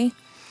high.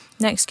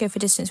 Next, go for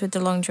distance with the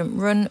long jump.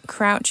 Run,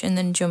 crouch, and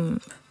then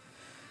jump.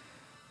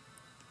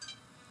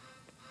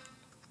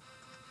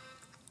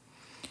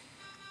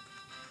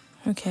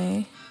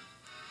 Okay.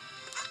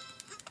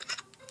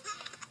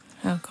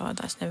 Oh god,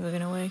 that's never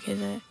going to work, is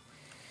it?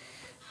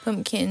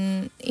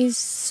 Pumpkin is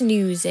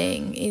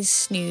snoozing,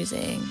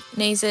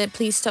 Naza,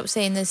 please stop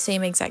saying the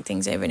same exact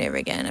things over and over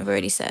again. I've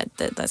already said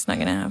that that's not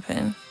going to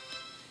happen.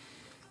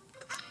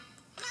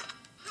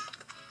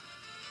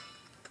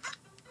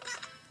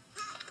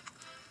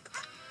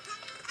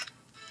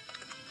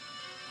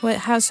 What?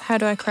 How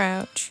do I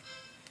crouch?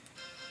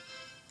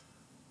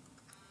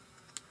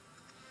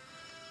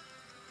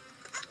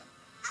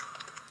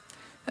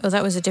 Oh,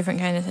 that was a different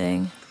kind of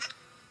thing.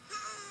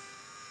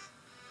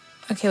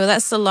 Okay, well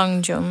that's the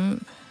long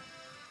jump.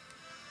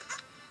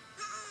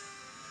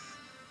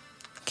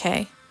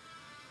 Okay.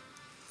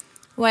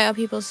 Why are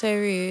people so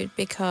rude?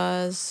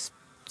 Because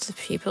the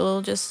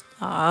people just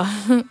are.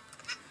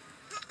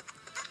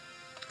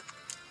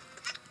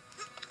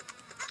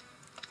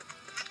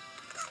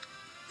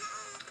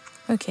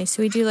 Okay,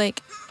 so we do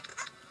like...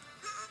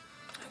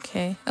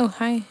 Okay. Oh,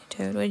 hi,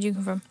 Toad. Where did you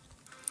come from?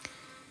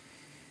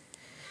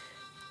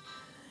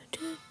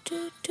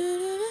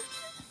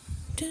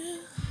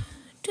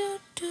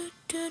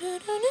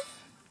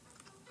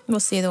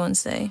 What's the other one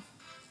say?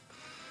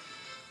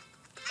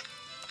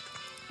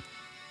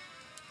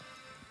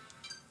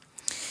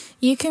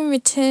 You can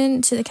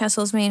return to the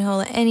castle's main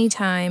hall at any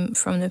time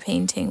from the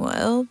painting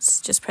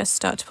worlds. Just press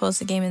start to pause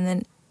the game and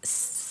then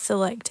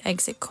select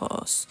exit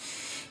course.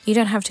 You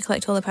don't have to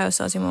collect all the power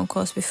stars in one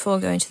course before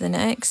going to the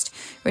next.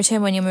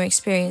 Return when you're more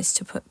experienced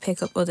to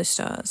pick up other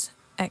stars.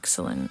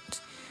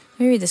 Excellent. Let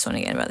me read this one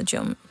again about the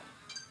jump.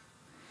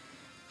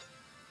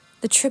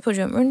 The triple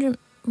jump.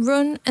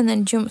 Run and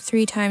then jump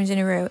 3 times in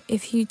a row.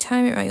 If you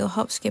time it right, you'll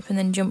hop, skip, and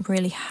then jump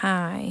really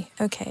high.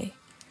 Okay.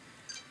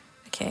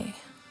 Okay.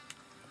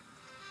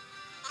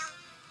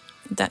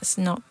 That's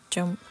not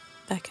jump,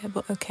 Becca,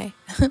 but okay.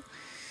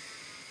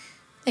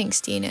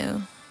 Thanks,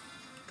 Dino.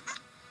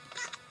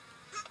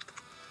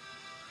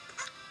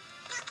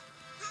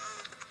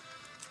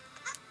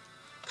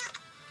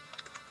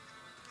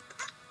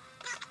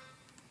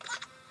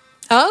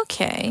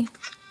 Okay.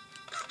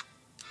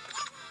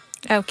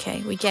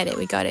 Okay, we get it,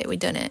 we got it, we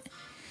done it.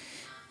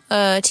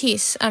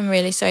 Tease, I'm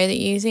really sorry that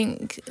you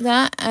think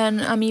that,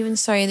 and I'm even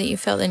sorry that you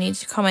felt the need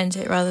to comment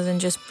it rather than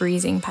just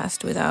breezing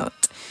past without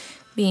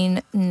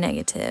being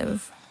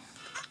negative.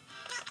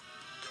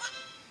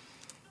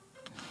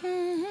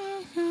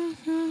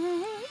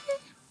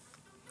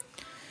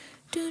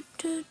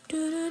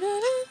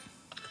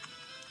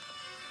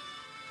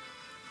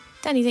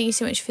 Danny, thank you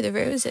so much for the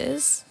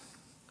roses.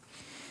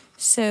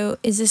 So,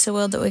 is this a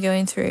world that we're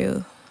going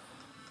through?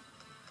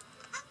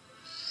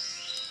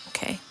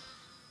 Okay.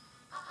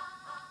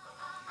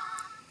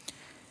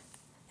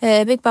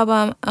 Big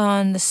Bob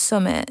on the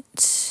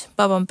summit.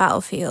 Bob on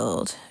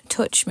battlefield.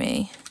 Touch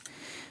me.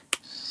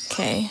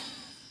 Okay.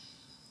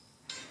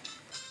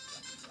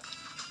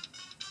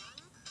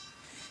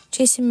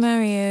 Chasing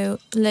Mario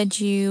led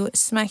you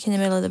smack in the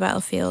middle of the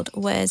battlefield.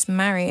 Where's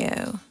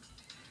Mario?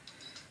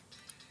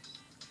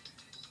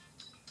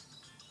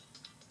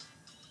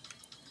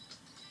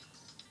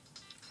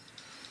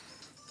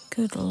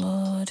 Good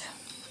lord.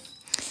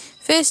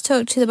 First,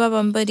 talk to the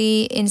Bob-on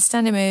buddy. In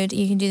standard mode,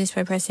 you can do this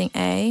by pressing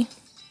A.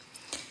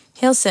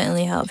 He'll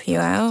certainly help you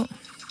out.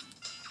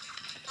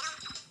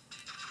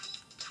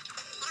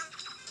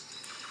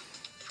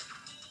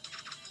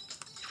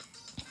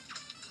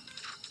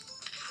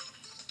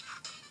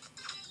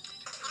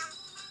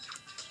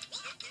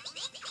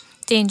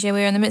 Danger,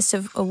 we're in the midst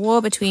of a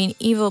war between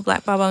evil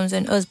black bob-ombs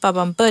and us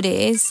bob-omb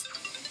buddies.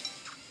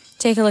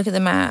 Take a look at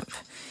the map.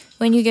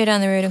 When you go down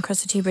the road and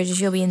cross the 2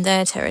 bridges, you'll be in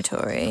their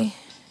territory.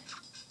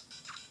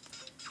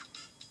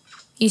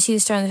 You see the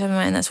star on the top of the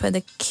mountain, that's where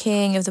the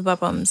king of the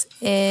bob-ombs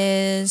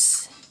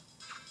is.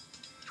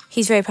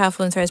 He's very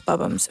powerful and throws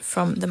bob-ombs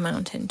from the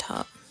mountain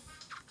top.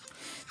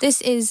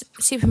 This is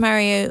Super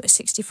Mario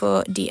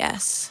 64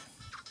 DS.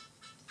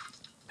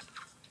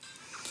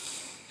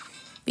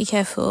 Be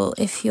careful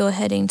if you're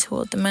heading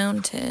toward the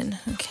mountain.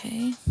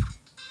 Okay.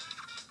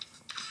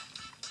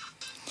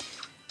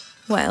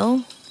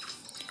 Well.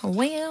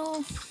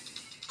 Malum.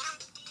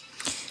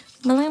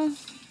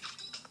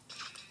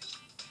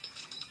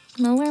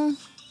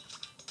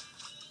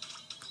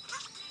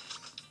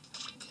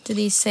 Do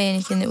these say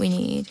anything that we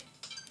need?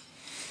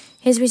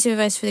 Here's a piece of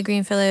advice for the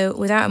green fellow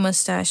without a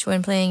mustache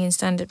when playing in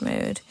standard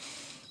mode.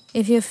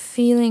 If you're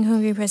feeling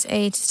hungry, press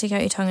A to stick out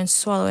your tongue and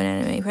swallow an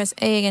enemy. Press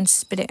A again to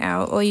spit it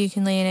out, or you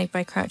can lay an egg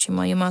by crouching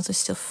while your mouth is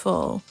still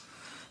full.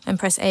 And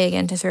press A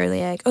again to throw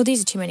the egg. Oh,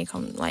 these are too many,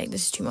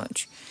 this is too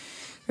much.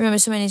 Remember,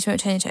 some enemies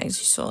won't turn into eggs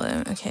if you swallow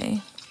them.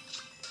 Okay.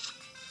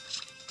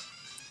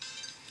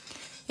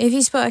 If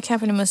you spot a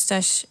cap and a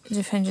mustache,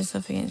 defend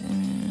yourself against...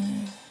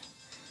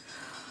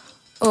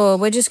 Or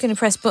we're just going to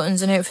press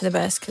buttons and hope for the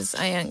best, because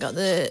I ain't got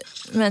the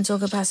mental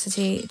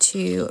capacity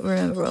to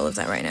remember all of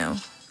that right now.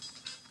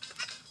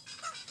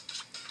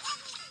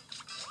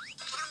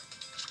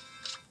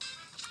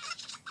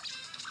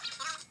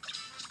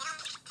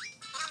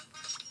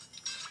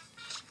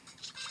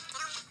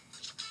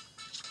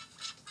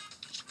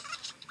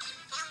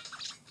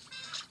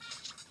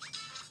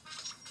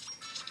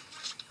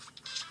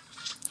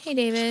 Hey,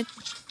 David.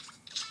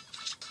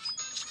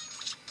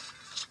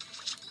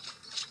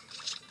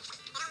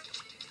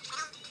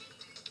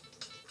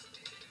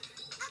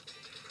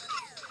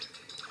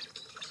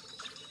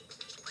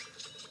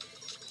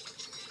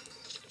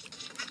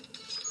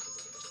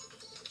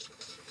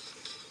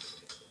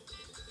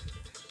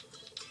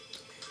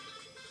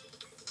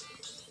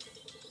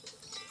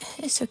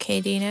 It's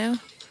okay, Dino.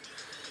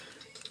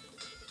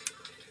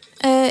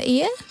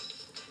 Yeah?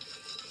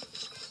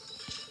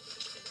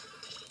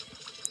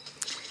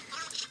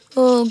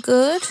 All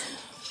good.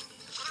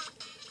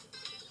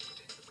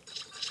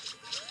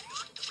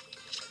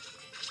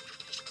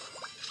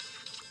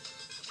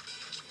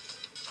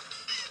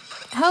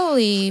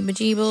 Holy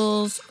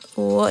bejeebles.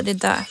 What did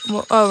that...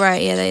 What, oh,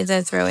 right, yeah,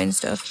 they're throwing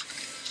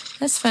stuff.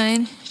 That's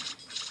fine.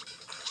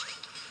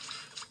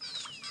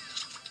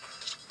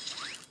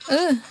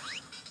 Ugh.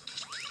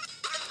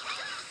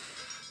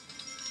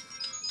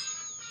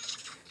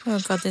 Oh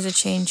god, there's a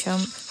chain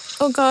chomp.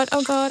 Oh god,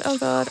 oh god, oh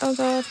god, oh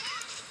god.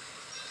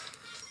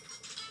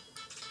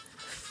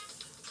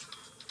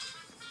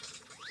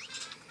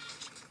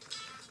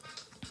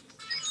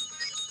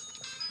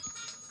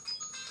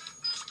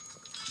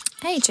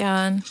 Hey,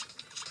 John.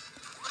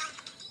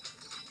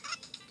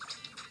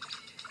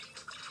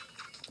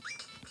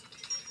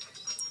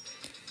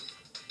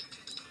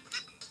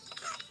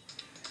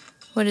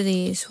 What are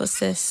these? What's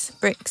this?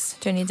 Bricks.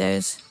 Don't need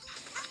those.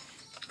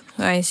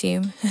 I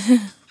assume.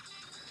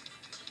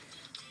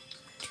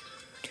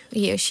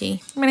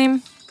 Yoshi.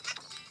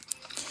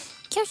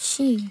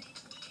 Yoshi.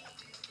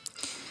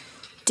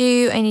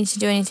 Do I need to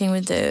do anything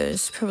with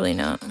those? Probably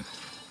not.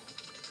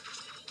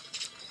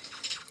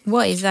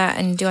 What is that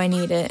and do I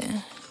need it?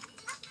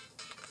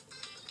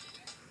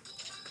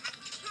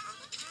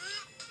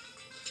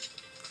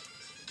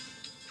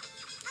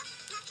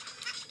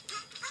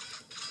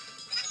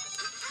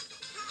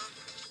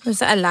 Was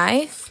that a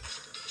life?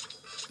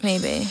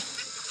 Maybe.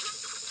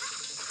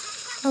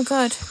 Oh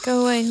god,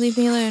 go away, leave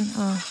me alone.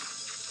 Oh.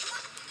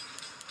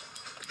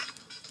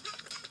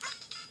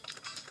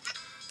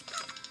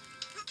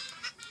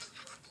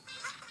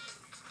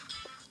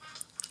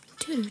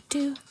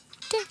 Do.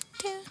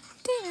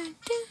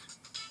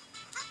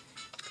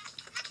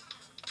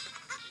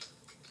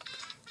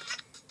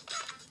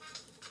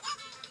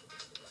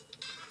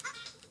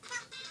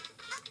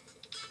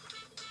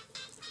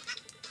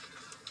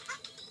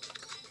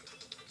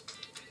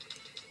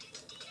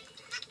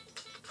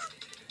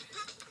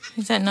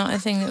 Is that not a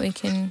thing that we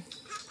can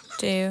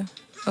do?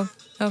 Oh,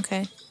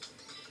 okay.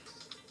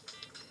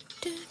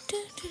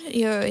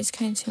 You're always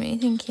kind to me,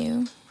 thank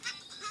you.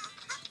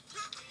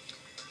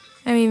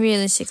 I mean,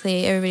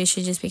 realistically, everybody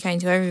should just be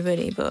kind to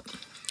everybody, but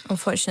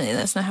unfortunately,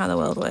 that's not how the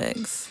world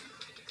works.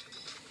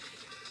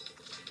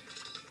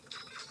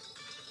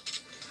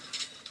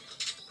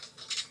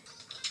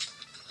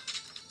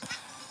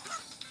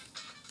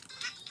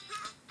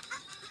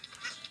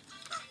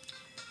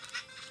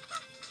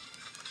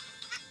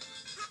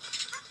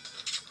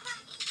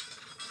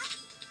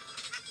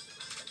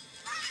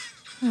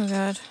 Oh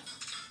god.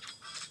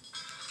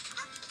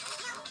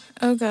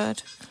 Oh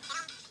god.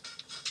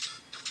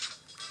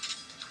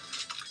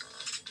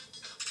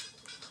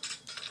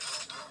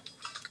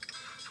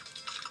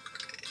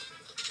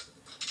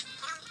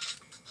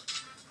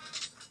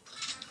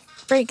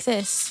 Break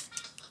this.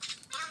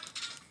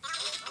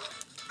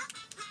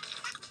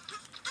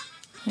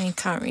 You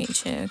can't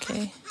reach it,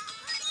 okay.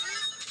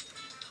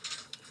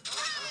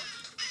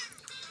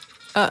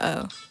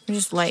 Uh-oh. I'm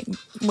just, like,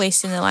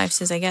 wasting their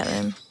lives as I get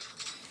them.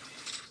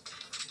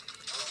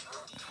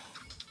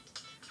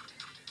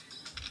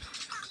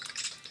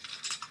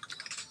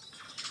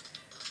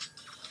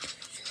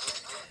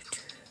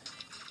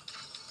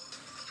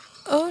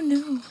 Oh,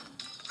 no.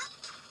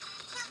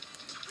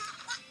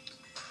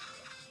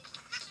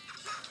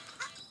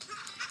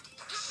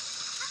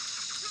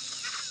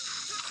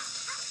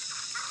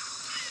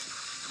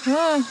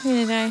 Oh,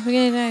 we're gonna die. We're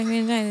gonna die. We're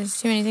gonna die. There's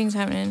too many things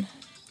happening.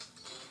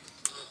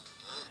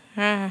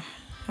 Ah.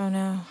 Oh,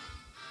 no.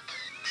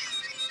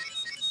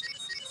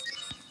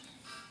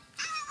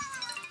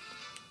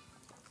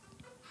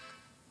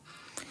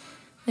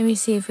 Let me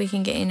see if we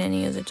can get in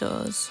any other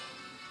doors.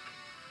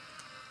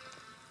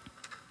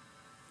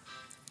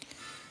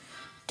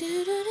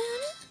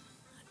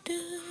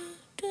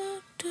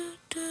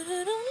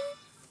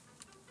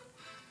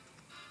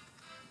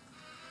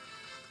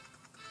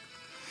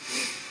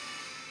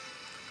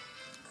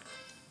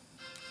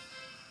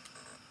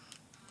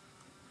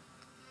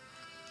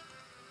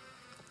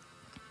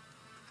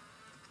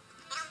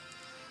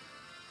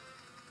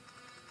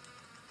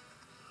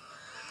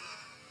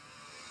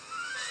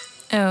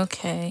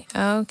 Okay,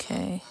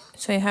 okay.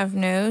 So I have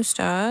no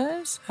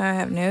stars? I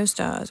have no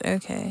stars,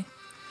 okay.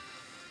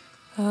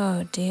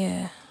 Oh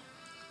dear.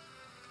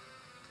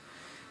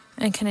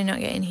 And can I not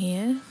get in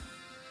here?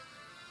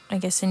 I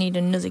guess I need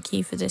another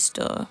key for this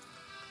door.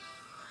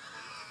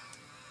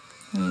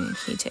 I need a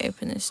key to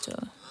open this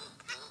door.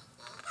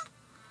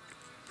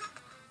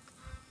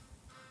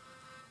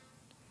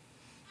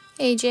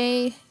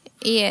 AJ,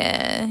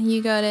 yeah,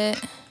 you got it.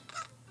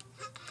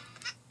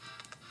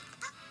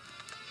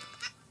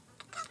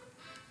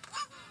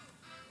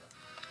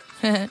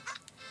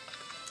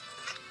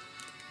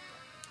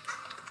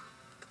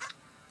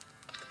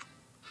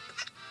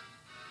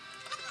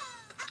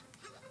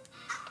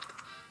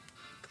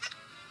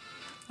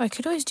 I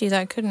could always do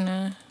that, couldn't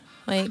I?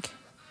 Like,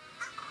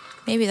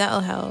 maybe that'll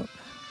help.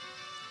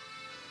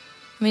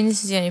 I mean,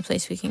 this is the only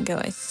place we can go,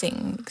 I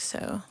think,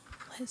 so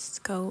let's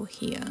go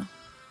here.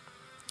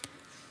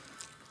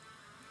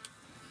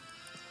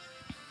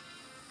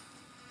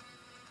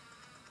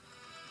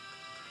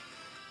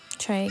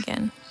 Try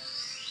again.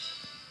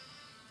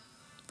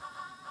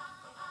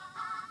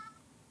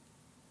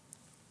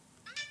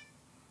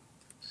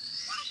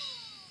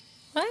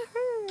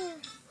 Woohoo!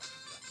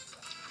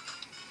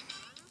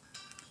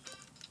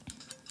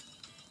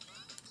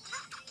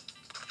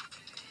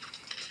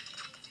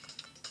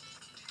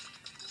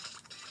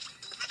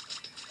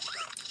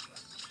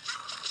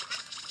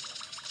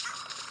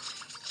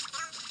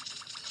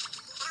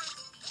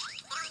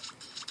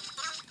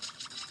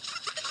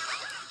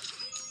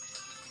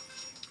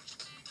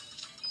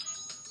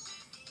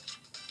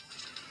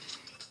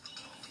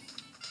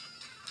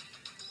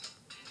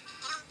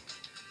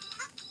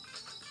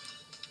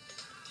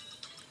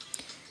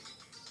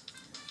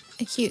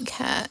 A cute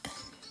cat.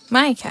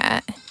 My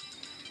cat.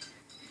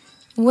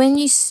 When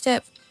you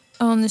step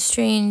on the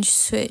strange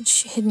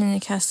switch hidden in the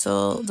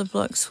castle, the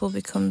blocks will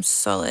become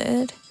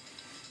solid.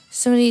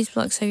 Some of these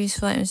blocks have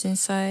useful items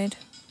inside.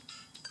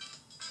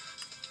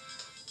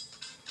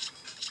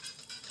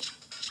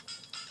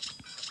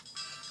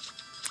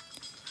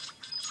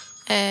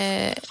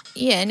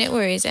 Yeah, no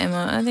worries,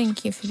 Emma.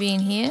 Thank you for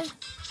being here.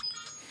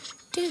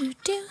 Do.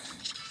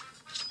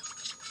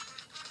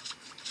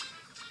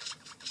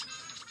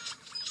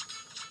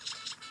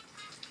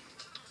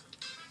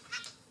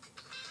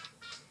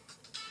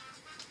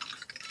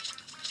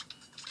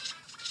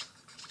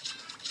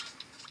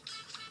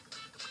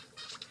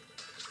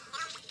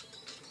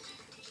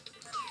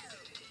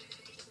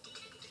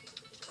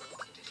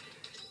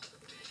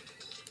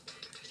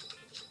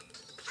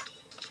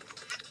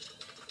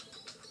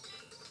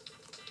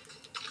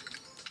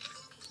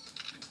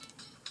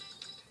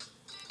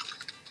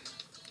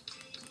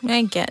 Can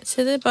I get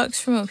to the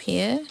box from up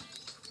here?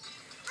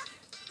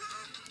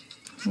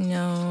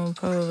 No,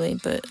 probably,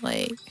 but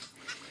like,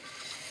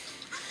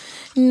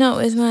 not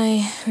with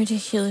my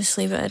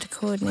ridiculously bad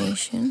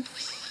coordination.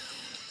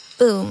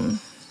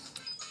 Boom.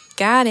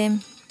 Got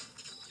him.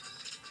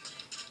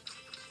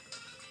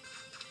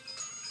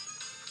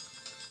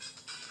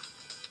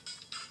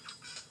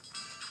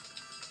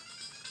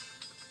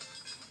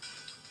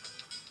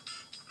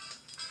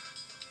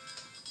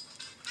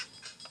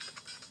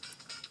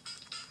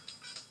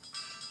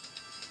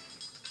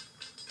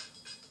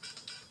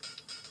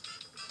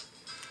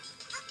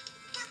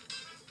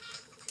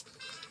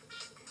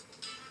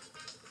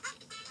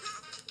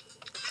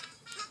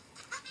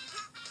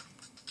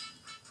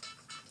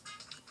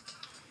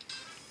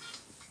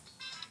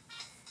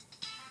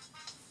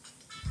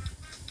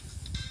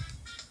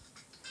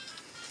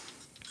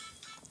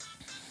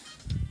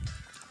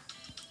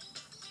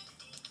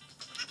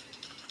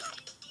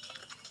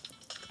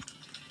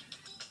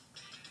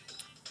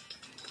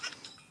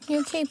 You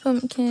okay,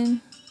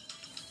 Pumpkin?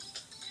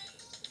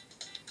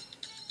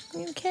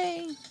 You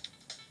okay?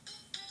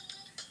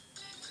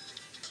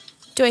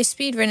 Do I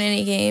speedrun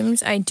any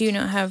games? I do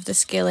not have the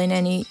skill in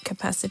any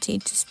capacity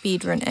to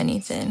speedrun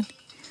anything.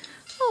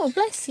 Oh,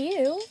 bless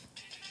you.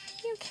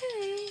 You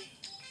okay?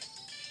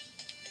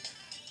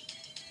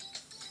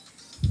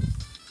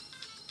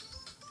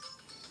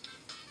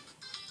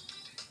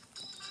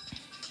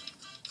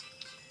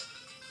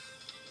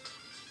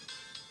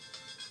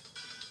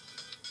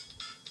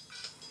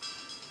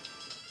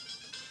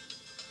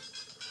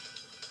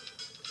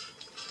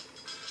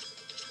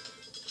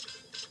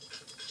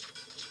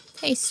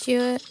 Hey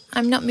Stuart,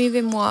 I'm not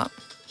moving what?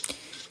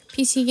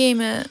 PC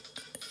Gamer,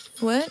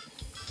 what?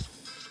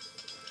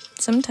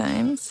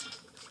 Sometimes.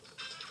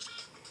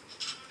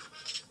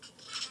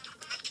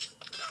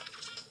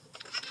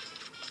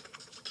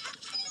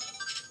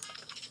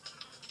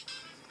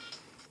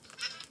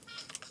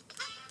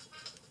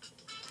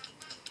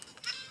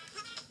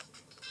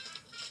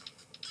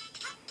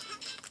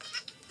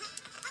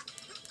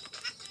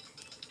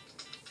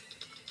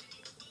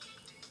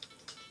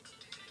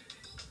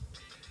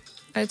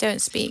 I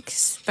don't speak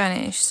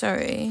Spanish,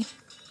 sorry.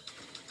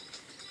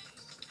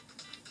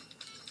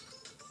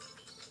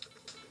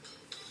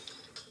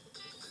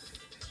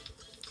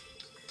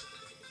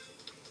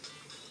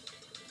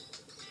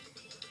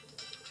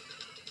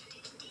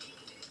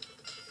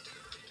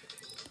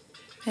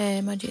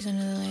 Modules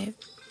under the live.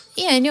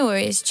 Yeah, no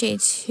worries,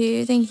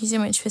 J2. Thank you so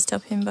much for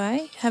stopping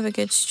by. Have a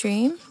good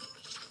stream.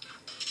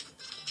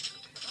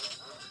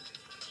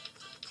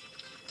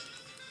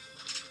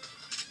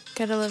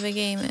 Gotta love a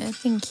gamer.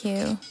 Thank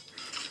you.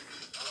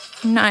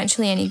 I'm not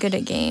actually any good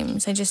at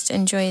games. I just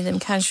enjoy them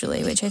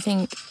casually, which I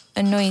think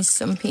annoys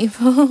some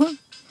people.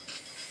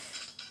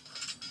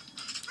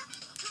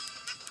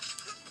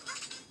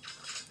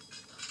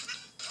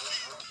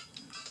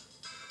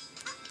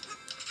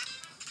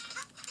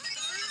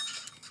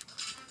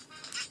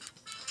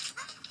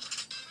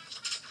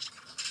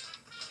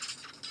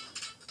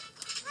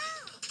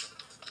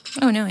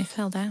 Oh no, I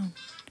fell down.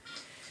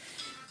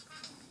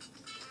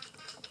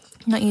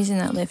 I'm not using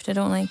that lift. I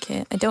don't like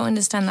it. I don't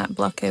understand that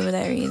block over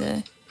there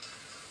either.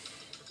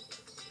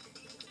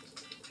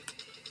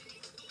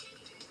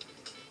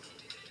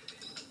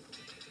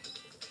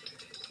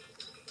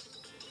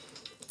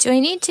 Do I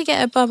need to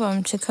get a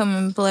bob-omb to come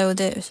and blow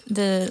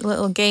the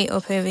little gate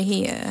up over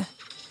here?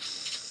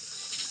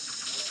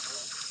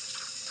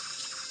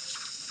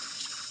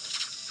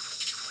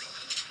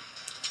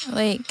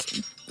 Like,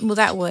 will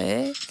that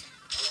work?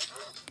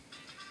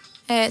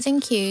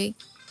 Thank you.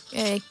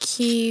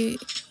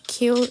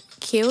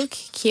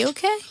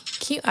 Kyoke?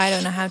 I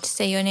don't know how to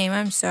say your name,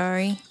 I'm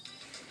sorry.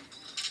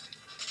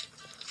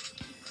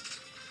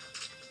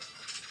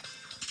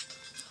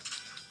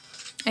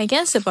 I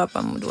guess a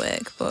bob-omb would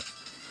work, but...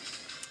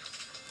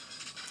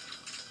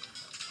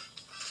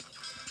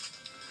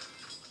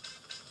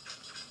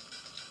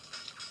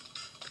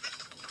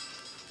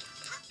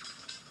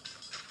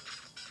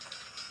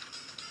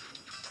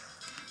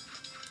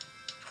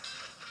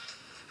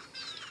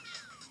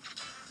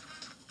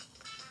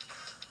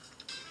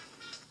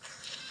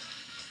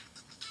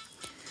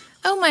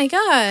 Oh my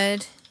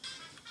god!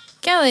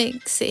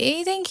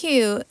 Galaxy, thank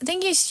you.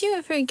 Thank you,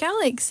 Stuart, for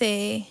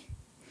Galaxy.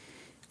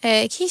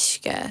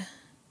 Kishka.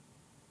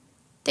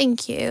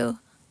 Thank you.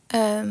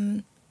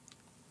 Thank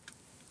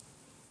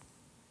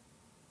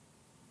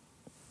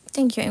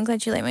you, I'm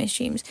glad you like my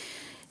streams.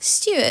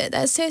 Stuart,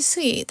 that's so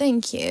sweet,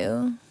 thank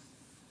you.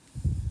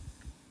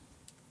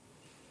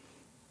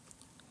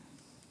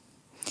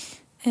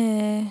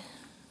 Where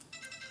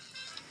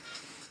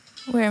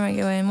am I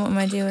going? What am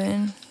I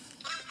doing?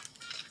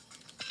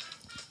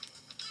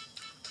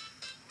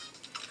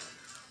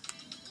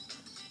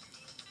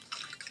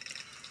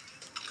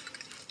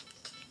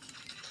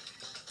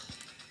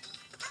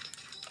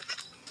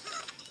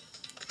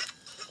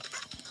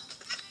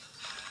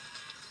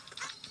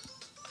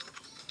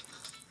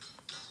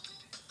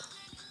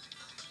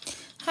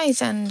 Hi,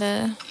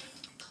 Xander.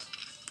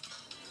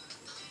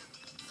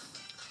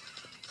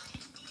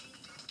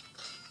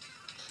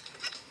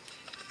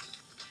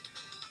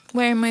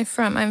 Where am I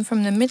from? I'm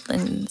from the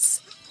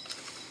Midlands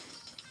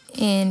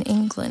in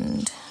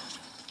England.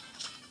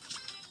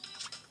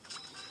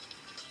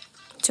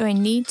 Do I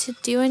need to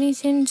do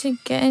anything to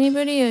get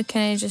anybody, or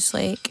can I just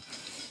like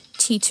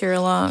teeter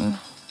along?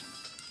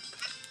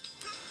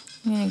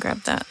 I'm gonna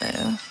grab that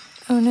though.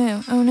 Oh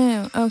no, oh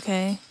no,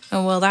 okay.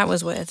 Oh well, that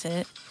was worth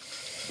it.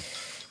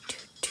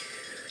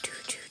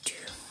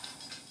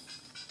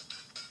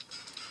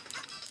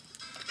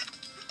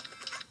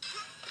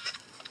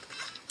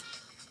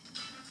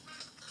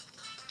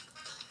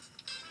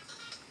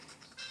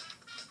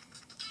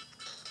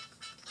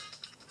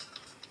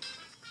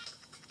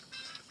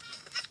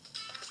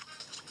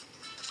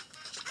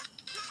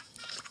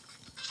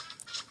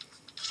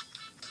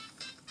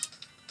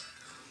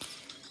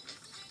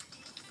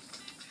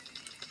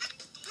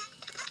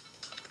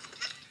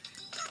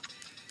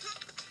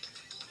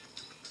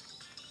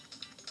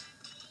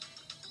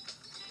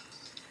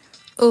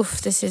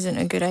 Oof, this isn't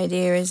a good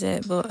idea, is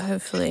it? But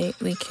hopefully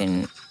we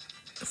can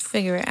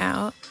figure it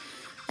out.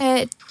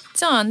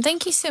 Don,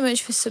 thank you so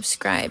much for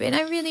subscribing.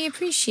 I really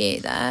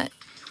appreciate that.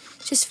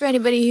 Just for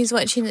anybody who's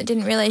watching that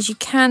didn't realise, you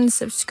can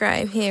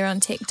subscribe here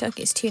on TikTok.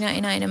 It's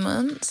 $2.99 a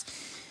month.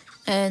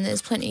 And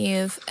there's plenty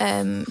of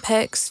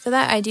perks for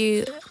that. I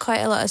do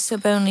quite a lot of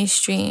sub-only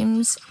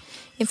streams.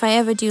 If I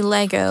ever do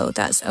Lego,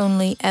 that's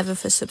only ever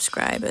for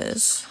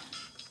subscribers.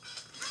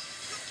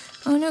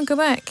 Oh no, go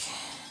back.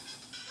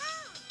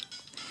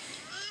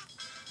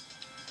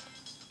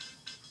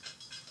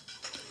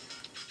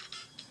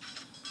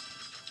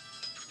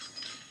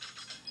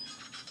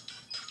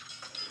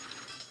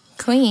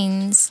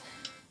 Queens.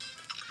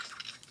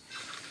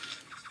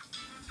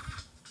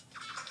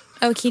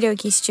 Okie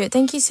dokie, Stuart.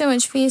 Thank you so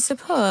much for your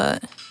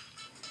support.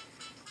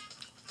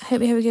 I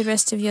hope you have a good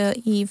rest of your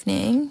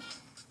evening.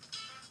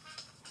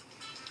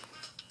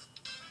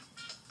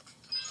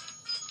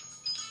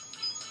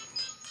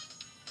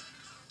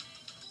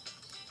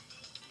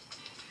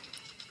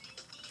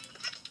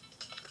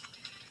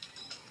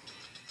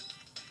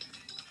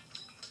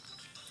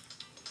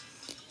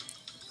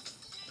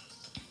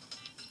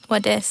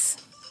 What this?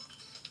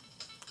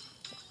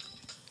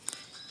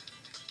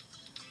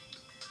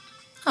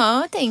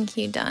 Oh, thank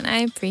you, Don. I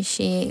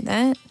appreciate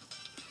that.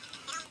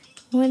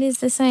 What is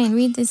the sign?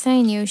 Read the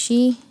sign,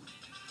 Yoshi.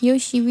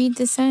 Yoshi, read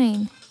the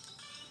sign.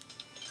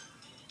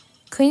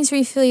 Coins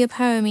refill your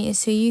power meter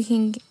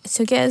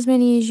so get as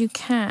many as you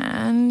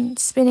can.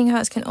 Spinning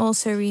hearts can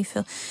also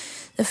refill.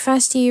 The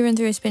faster you run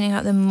through a spinning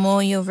heart, the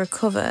more you'll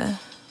recover.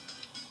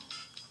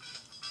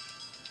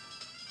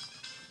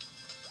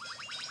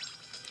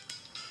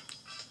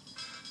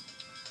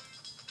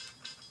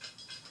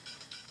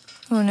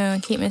 Oh no, I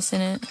keep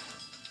missing it.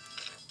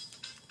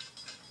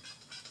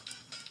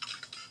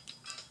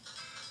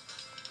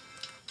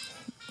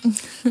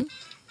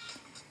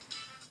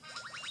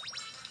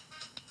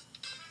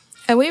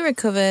 Are we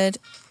recovered?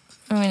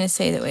 I'm going to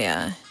say that we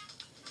are.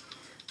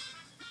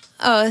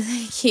 Oh,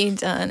 thank you,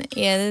 Don.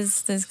 Yeah,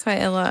 there's quite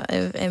a lot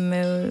of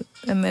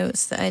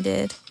emotes that I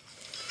did.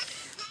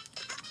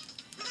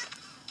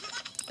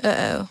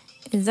 Uh-oh.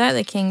 Is that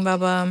the King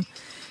Bob-omb?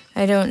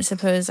 I don't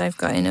suppose I've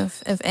got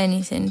enough of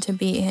anything to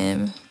beat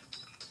him.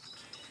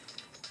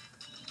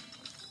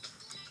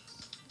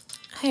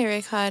 Hi,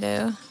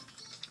 Ricardo.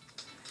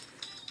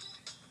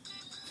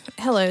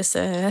 Hello,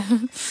 sir.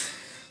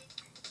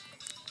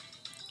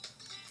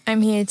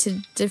 I'm here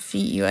to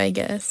defeat you, I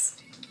guess.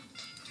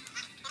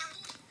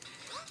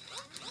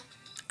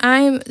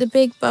 I'm the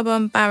big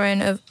Bob-omb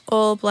Baron of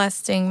all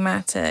blasting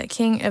matter,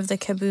 king of the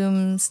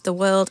kabooms the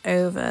world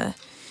over.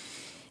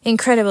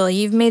 Incredible,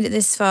 you've made it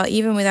this far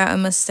even without a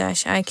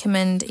mustache. I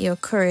commend your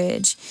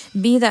courage.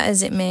 Be that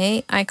as it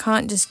may, I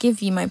can't just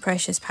give you my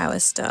precious power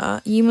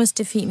star. You must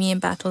defeat me in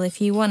battle if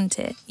you want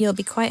it. You'll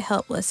be quite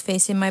helpless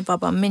facing my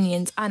Bob-omb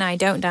minions, and I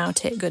don't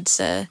doubt it, good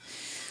sir.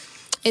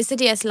 It's the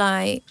DS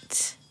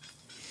Lite.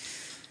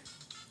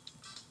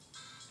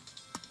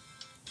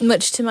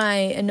 Much to my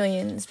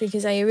annoyance,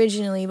 because I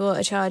originally bought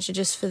a charger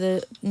just for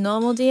the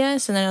normal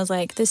DS, and then I was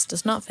like, this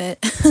does not fit.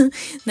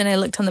 Then I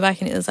looked on the back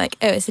and it was like,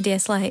 oh, it's a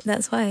DS Lite,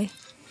 that's why.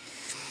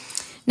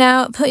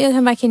 Now, put your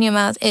hand back in your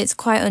mouth. It's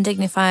quite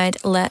undignified.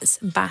 Let's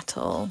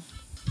battle.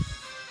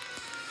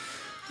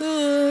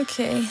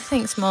 Okay,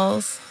 thanks,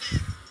 Moles.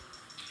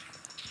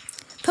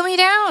 Put me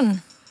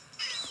down.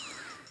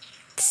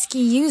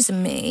 Excuse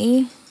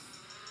me.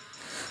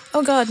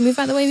 Oh god, move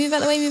out the way, move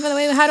out the way, move out the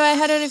way. How do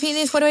I defeat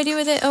this? What do I do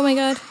with it? Oh my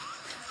god.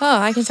 Oh,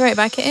 I can throw it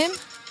back at him?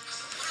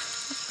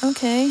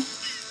 Okay.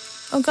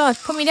 Oh god,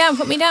 put me down,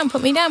 put me down,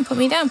 put me down, put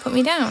me down, put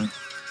me down.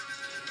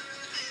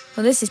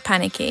 Well, this is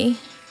panicky.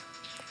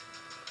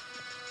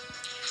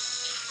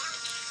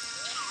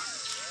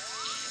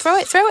 Throw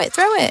it, throw it,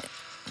 throw it.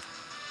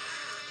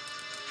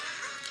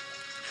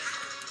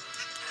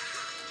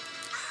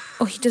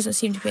 Oh, he doesn't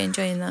seem to be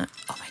enjoying that.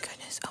 Oh my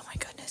goodness, oh my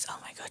goodness, oh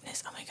my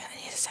goodness, oh my god, I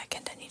need a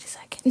second, I need a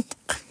second.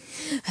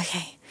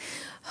 Okay.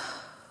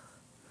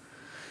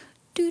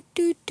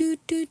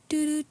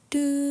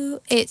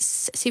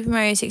 It's Super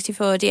Mario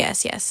 64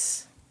 DS,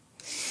 yes.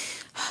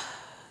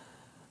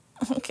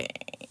 Okay.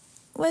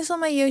 Where's all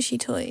my Yoshi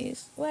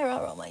toys? Where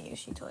are all my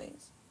Yoshi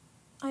toys?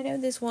 I know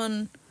there's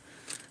one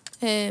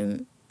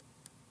on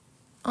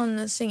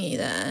the thingy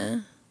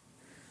there.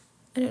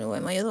 I don't know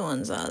where my other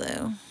ones are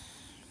though.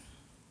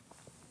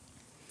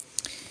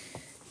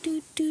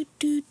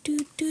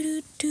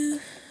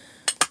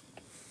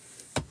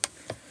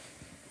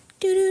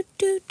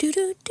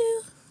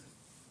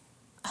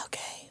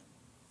 Okay.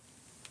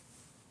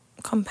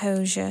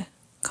 Composure.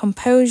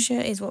 Composure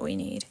is what we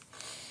need.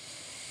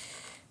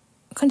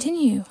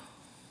 Continue.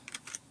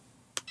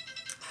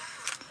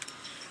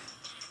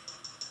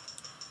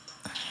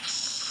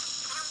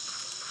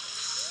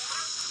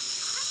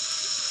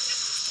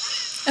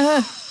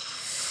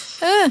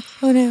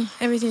 Oh no,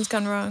 everything's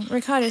gone wrong.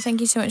 Ricardo,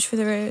 thank you so much for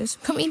the rose.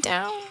 Put me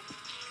down.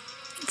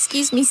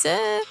 Excuse me,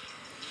 sir.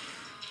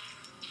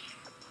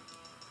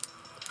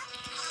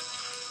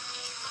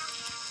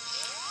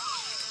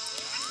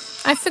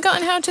 I've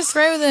forgotten how to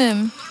throw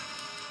them.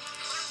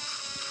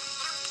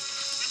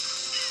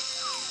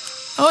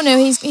 Oh no,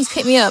 he's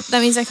picked me up.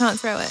 That means I can't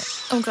throw it.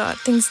 Oh god,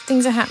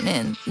 things are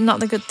happening. Not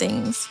the good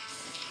things.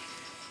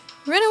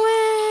 Run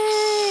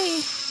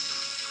away!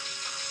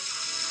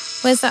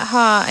 Where's that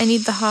heart? I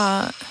need the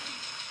heart.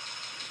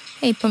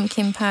 Hey,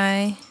 pumpkin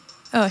pie.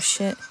 Oh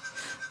shit.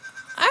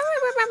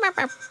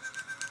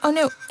 Oh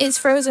no, it's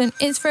frozen.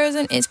 It's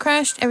frozen. It's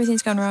crashed.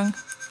 Everything's gone wrong.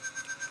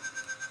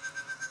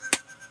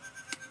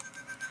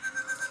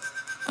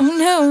 Oh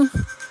no.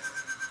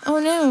 Oh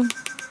no.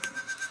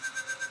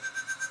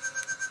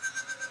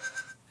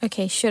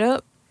 Okay, shut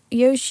up.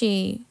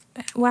 Yoshi,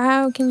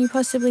 how can you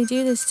possibly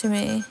do this to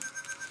me?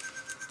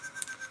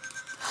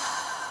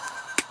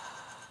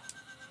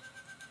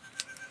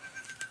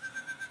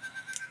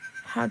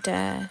 How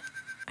dare.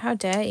 How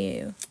dare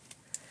you?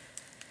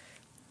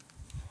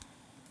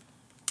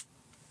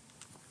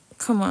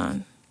 Come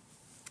on.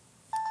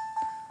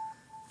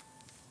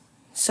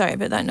 Sorry,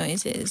 but that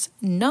noise is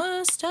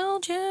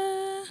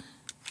nostalgia.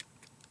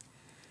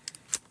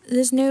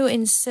 There's no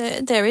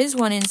insert. There is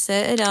one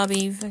inserted. I'll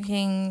be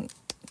fucking...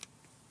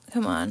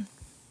 Come on.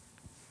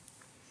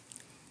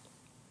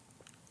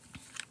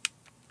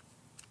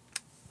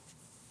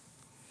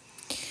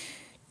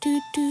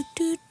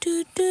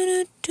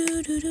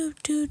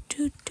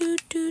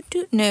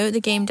 No,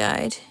 the game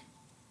died.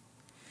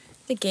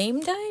 The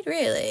game died?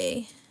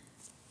 Really?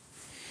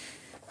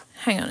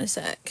 Hang on a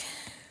sec.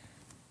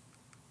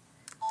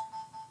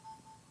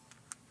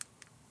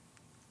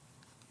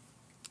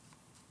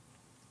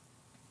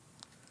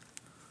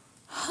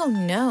 Oh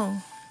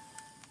no.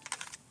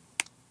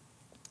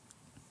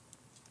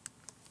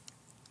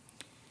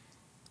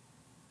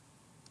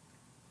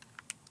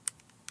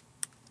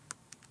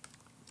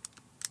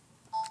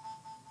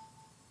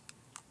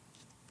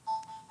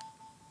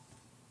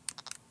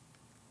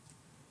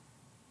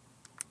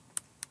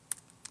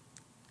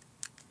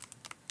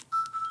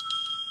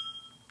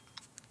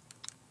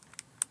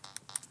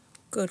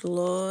 Good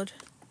lord.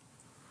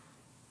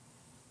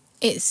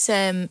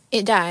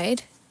 It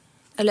died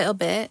a little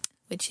bit,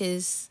 which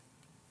is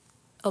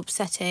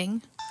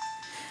upsetting.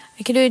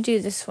 I could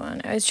do this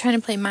one. I was trying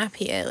to play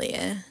Mappy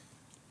earlier.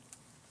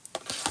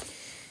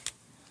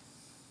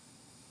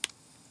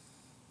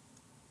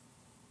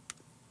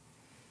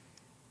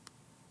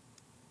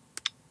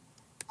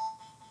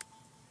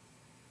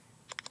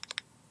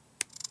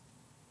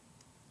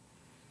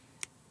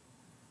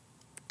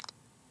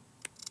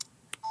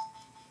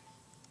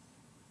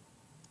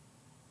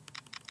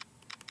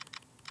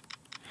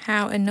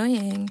 How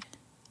annoying.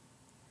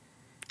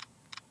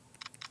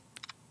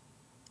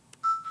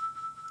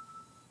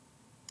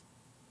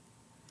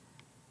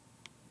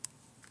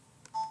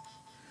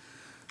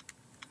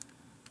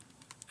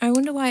 I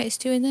wonder why it's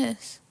doing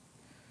this.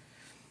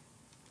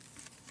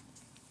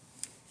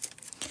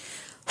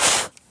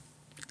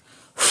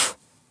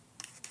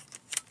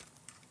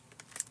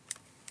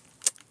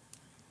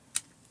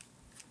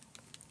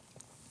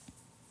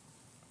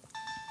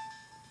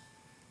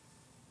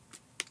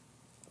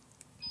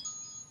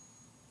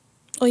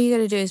 All you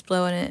gotta do is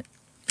blow on it.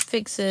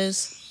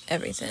 Fixes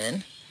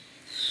everything.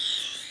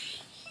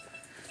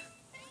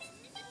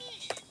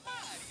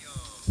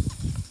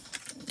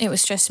 It was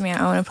stressing me out.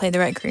 I want to play the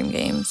Rec Room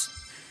games.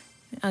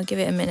 I'll give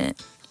it a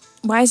minute.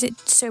 Why is it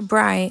so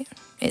bright?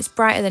 It's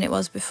brighter than it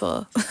was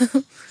before.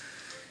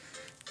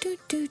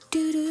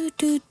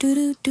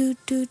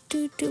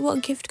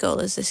 What gift goal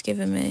has this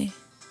given me?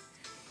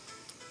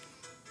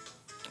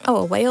 Oh,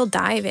 a whale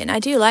diving. I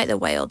do like the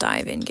whale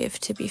diving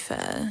gift, to be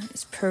fair.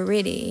 It's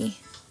pretty.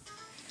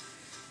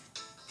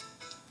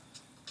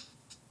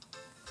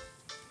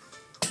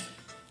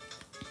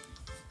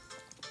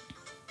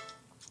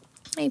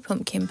 Hey,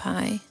 pumpkin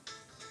pie.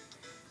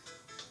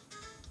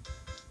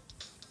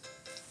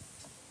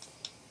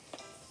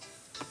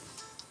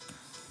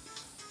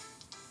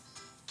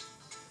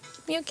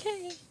 You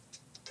okay?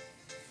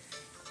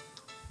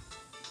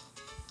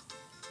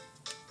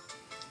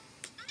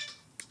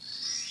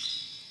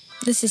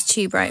 This is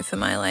too bright for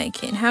my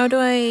liking. How do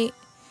I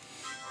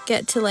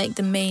get to, like,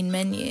 the main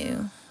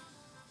menu?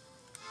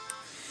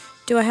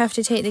 Do I have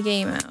to take the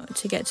game out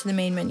to get to the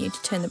main menu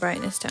to turn the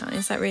brightness down?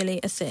 Is that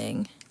really a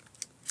thing?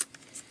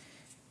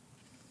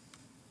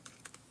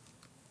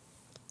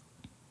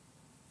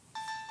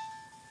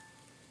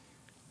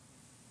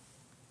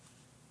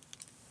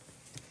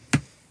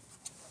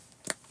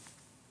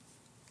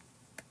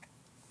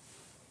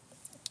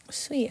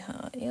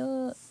 Sweetheart,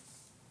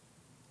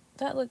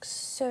 that looks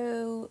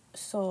so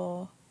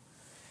sore.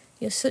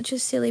 You're such a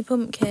silly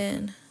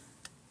pumpkin.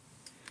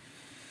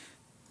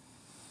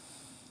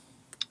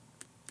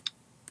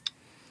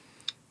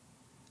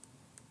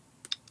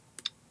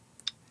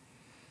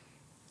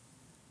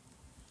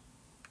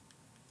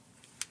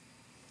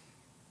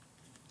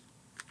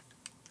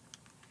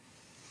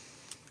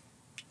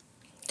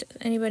 Does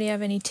anybody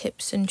have any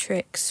tips and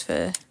tricks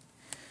for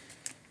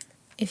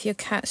if your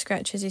cat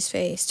scratches his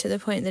face to the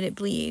point that it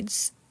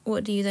bleeds?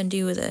 What do you then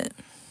do with it?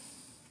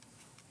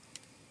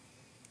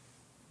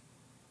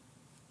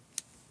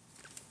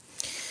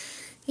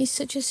 He's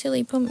such a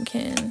silly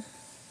pumpkin.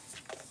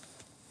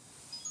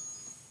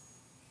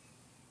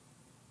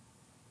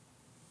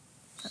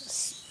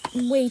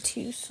 way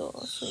too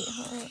sore,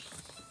 sweetheart.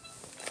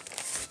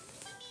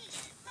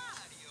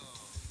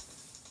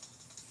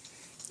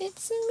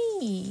 It's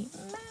me,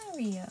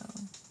 Mario.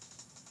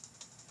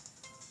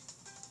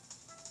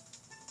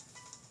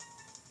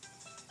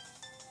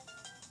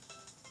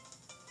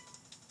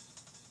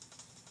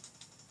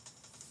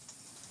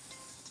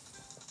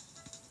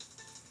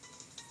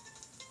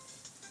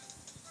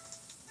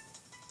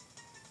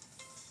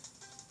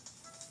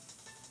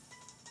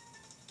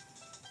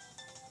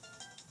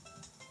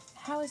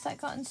 How has that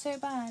gotten so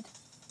bad?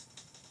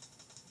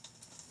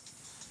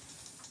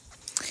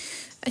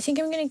 I think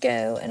I'm going to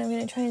go and I'm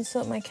going to try and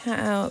sort my cat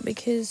out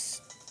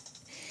because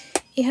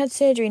he had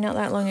surgery not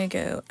that long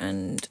ago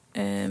and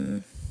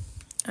I'm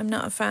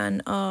not a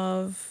fan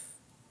of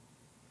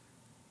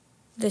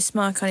this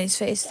mark on his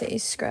face that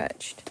he's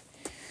scratched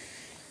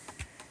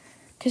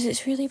because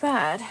it's really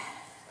bad.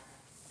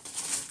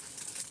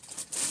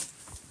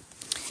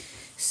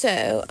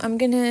 So I'm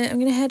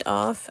gonna head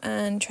off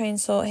and try and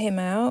sort him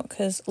out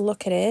because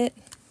look at it.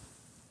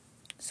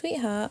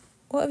 Sweetheart,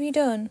 what have you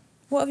done?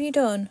 What have you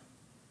done?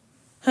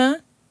 Huh?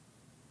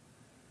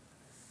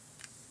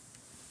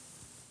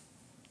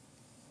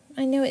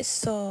 I know it's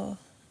sore.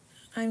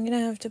 I'm gonna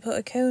have to put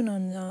a cone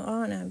on though,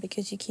 aren't I?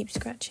 Because you keep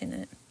scratching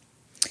it.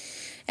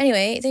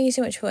 Anyway, thank you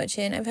so much for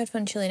watching. I've had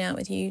fun chilling out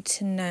with you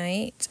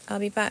tonight. I'll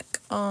be back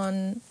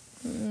on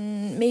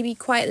maybe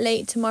quite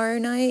late tomorrow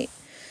night.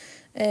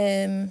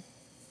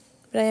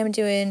 But I am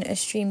doing a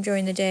stream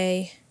during the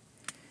day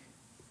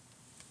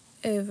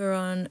over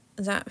on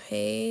that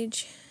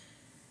page.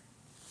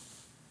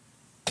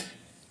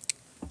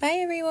 Bye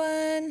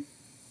everyone.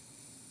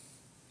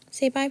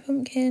 Say bye,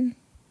 Pumpkin.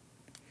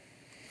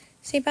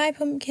 Say bye,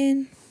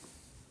 Pumpkin.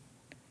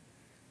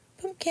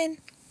 Pumpkin.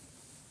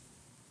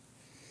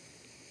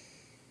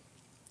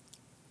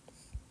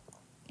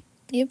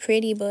 You're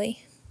pretty boy.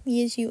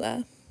 Yes, you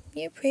are.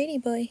 You're a pretty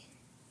boy.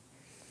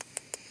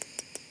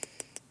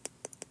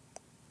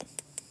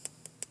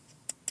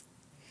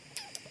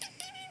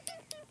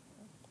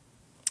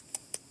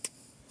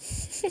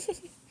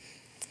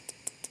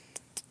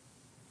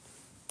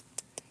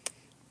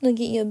 Look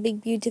at your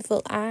big,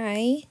 beautiful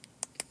eye.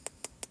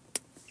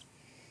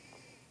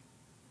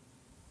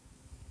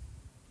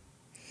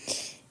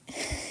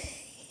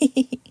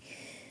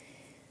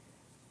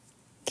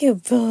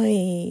 Good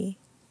boy.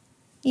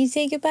 You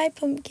say goodbye,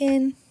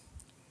 Pumpkin.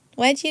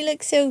 Why'd you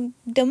look so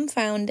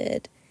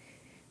dumbfounded?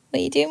 What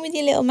are you doing with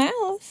your little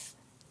mouth?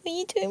 What are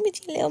you doing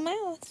with your little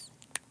mouth?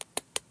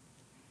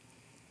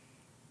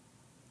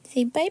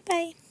 Say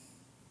bye-bye.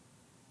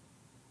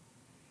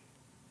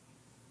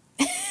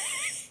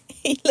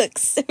 He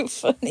looks so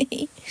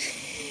funny.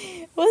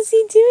 What's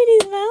he doing?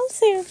 His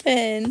mouth's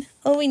open.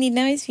 All we need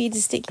now is for you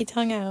to stick your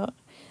tongue out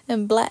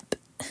and blep.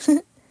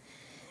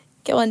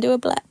 Go on, do a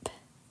blep.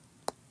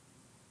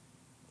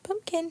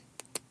 Pumpkin.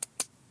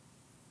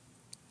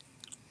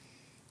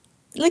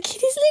 Look at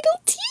his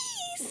little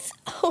teeth.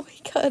 Oh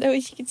my god, I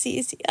wish you could see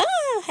his teeth.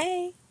 Ah,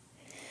 hey.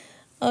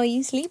 Oh,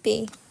 you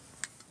sleepy?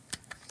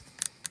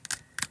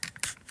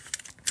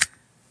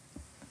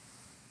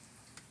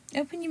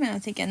 Open your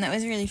mouth again. That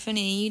was really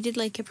funny. You did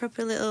like a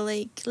proper little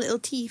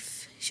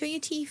teeth. Show your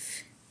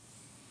teeth.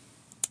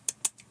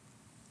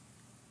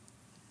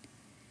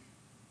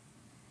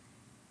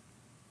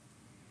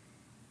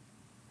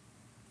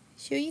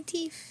 Show your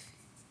teeth.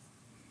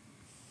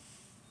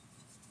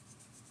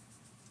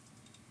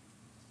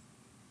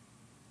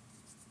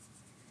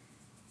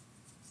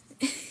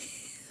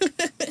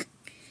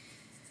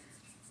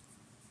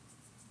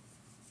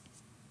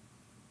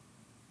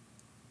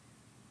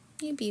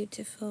 You're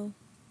beautiful.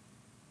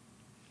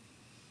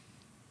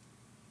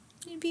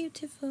 You're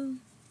beautiful.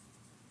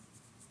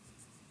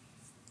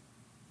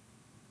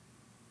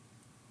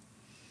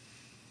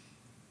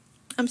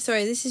 I'm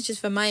sorry, this is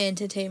just for my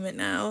entertainment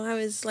now. I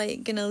was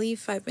like gonna leave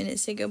 5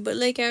 minutes ago, but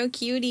look how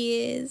cute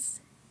he is.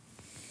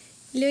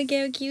 Look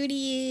how cute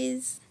he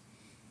is.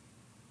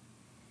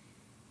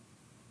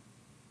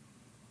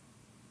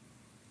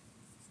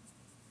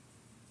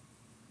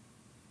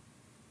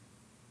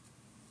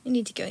 We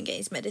need to go and get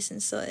his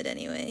medicine sorted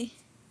anyway.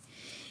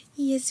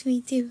 Yes,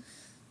 we do.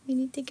 We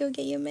need to go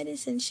get your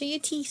medicine. Show your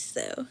teeth,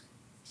 though.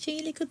 Show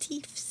your little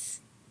teeths.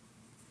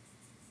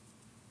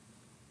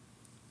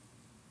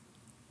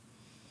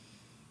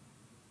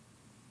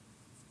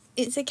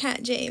 It's a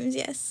cat, James,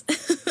 yes.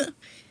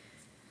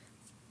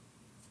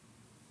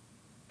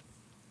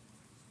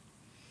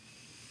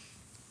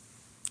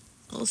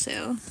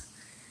 Also,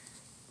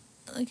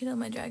 look at all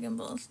my Dragon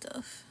Ball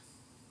stuff.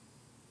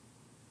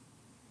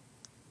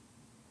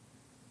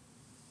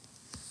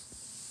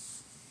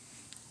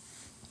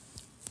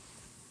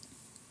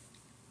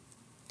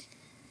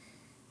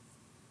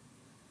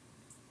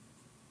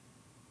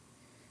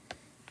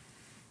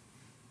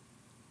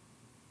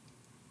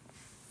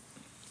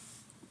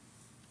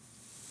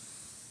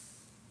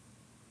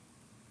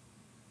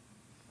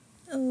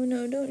 Oh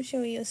no, don't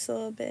show your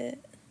sore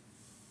bit.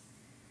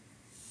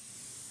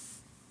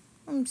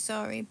 I'm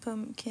sorry,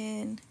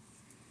 Pumpkin.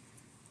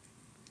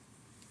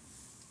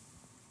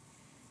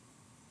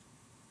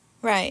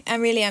 Right, I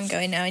really am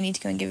going now. I need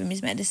to go and give him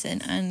his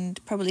medicine and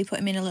probably put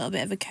him in a little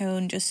bit of a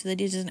cone just so that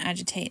he doesn't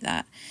agitate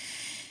that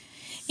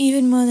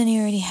even more than he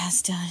already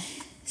has done.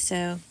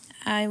 So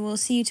I will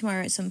see you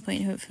tomorrow at some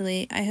point,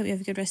 hopefully. I hope you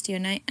have a good rest of your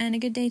night and a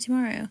good day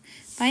tomorrow.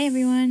 Bye,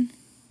 everyone.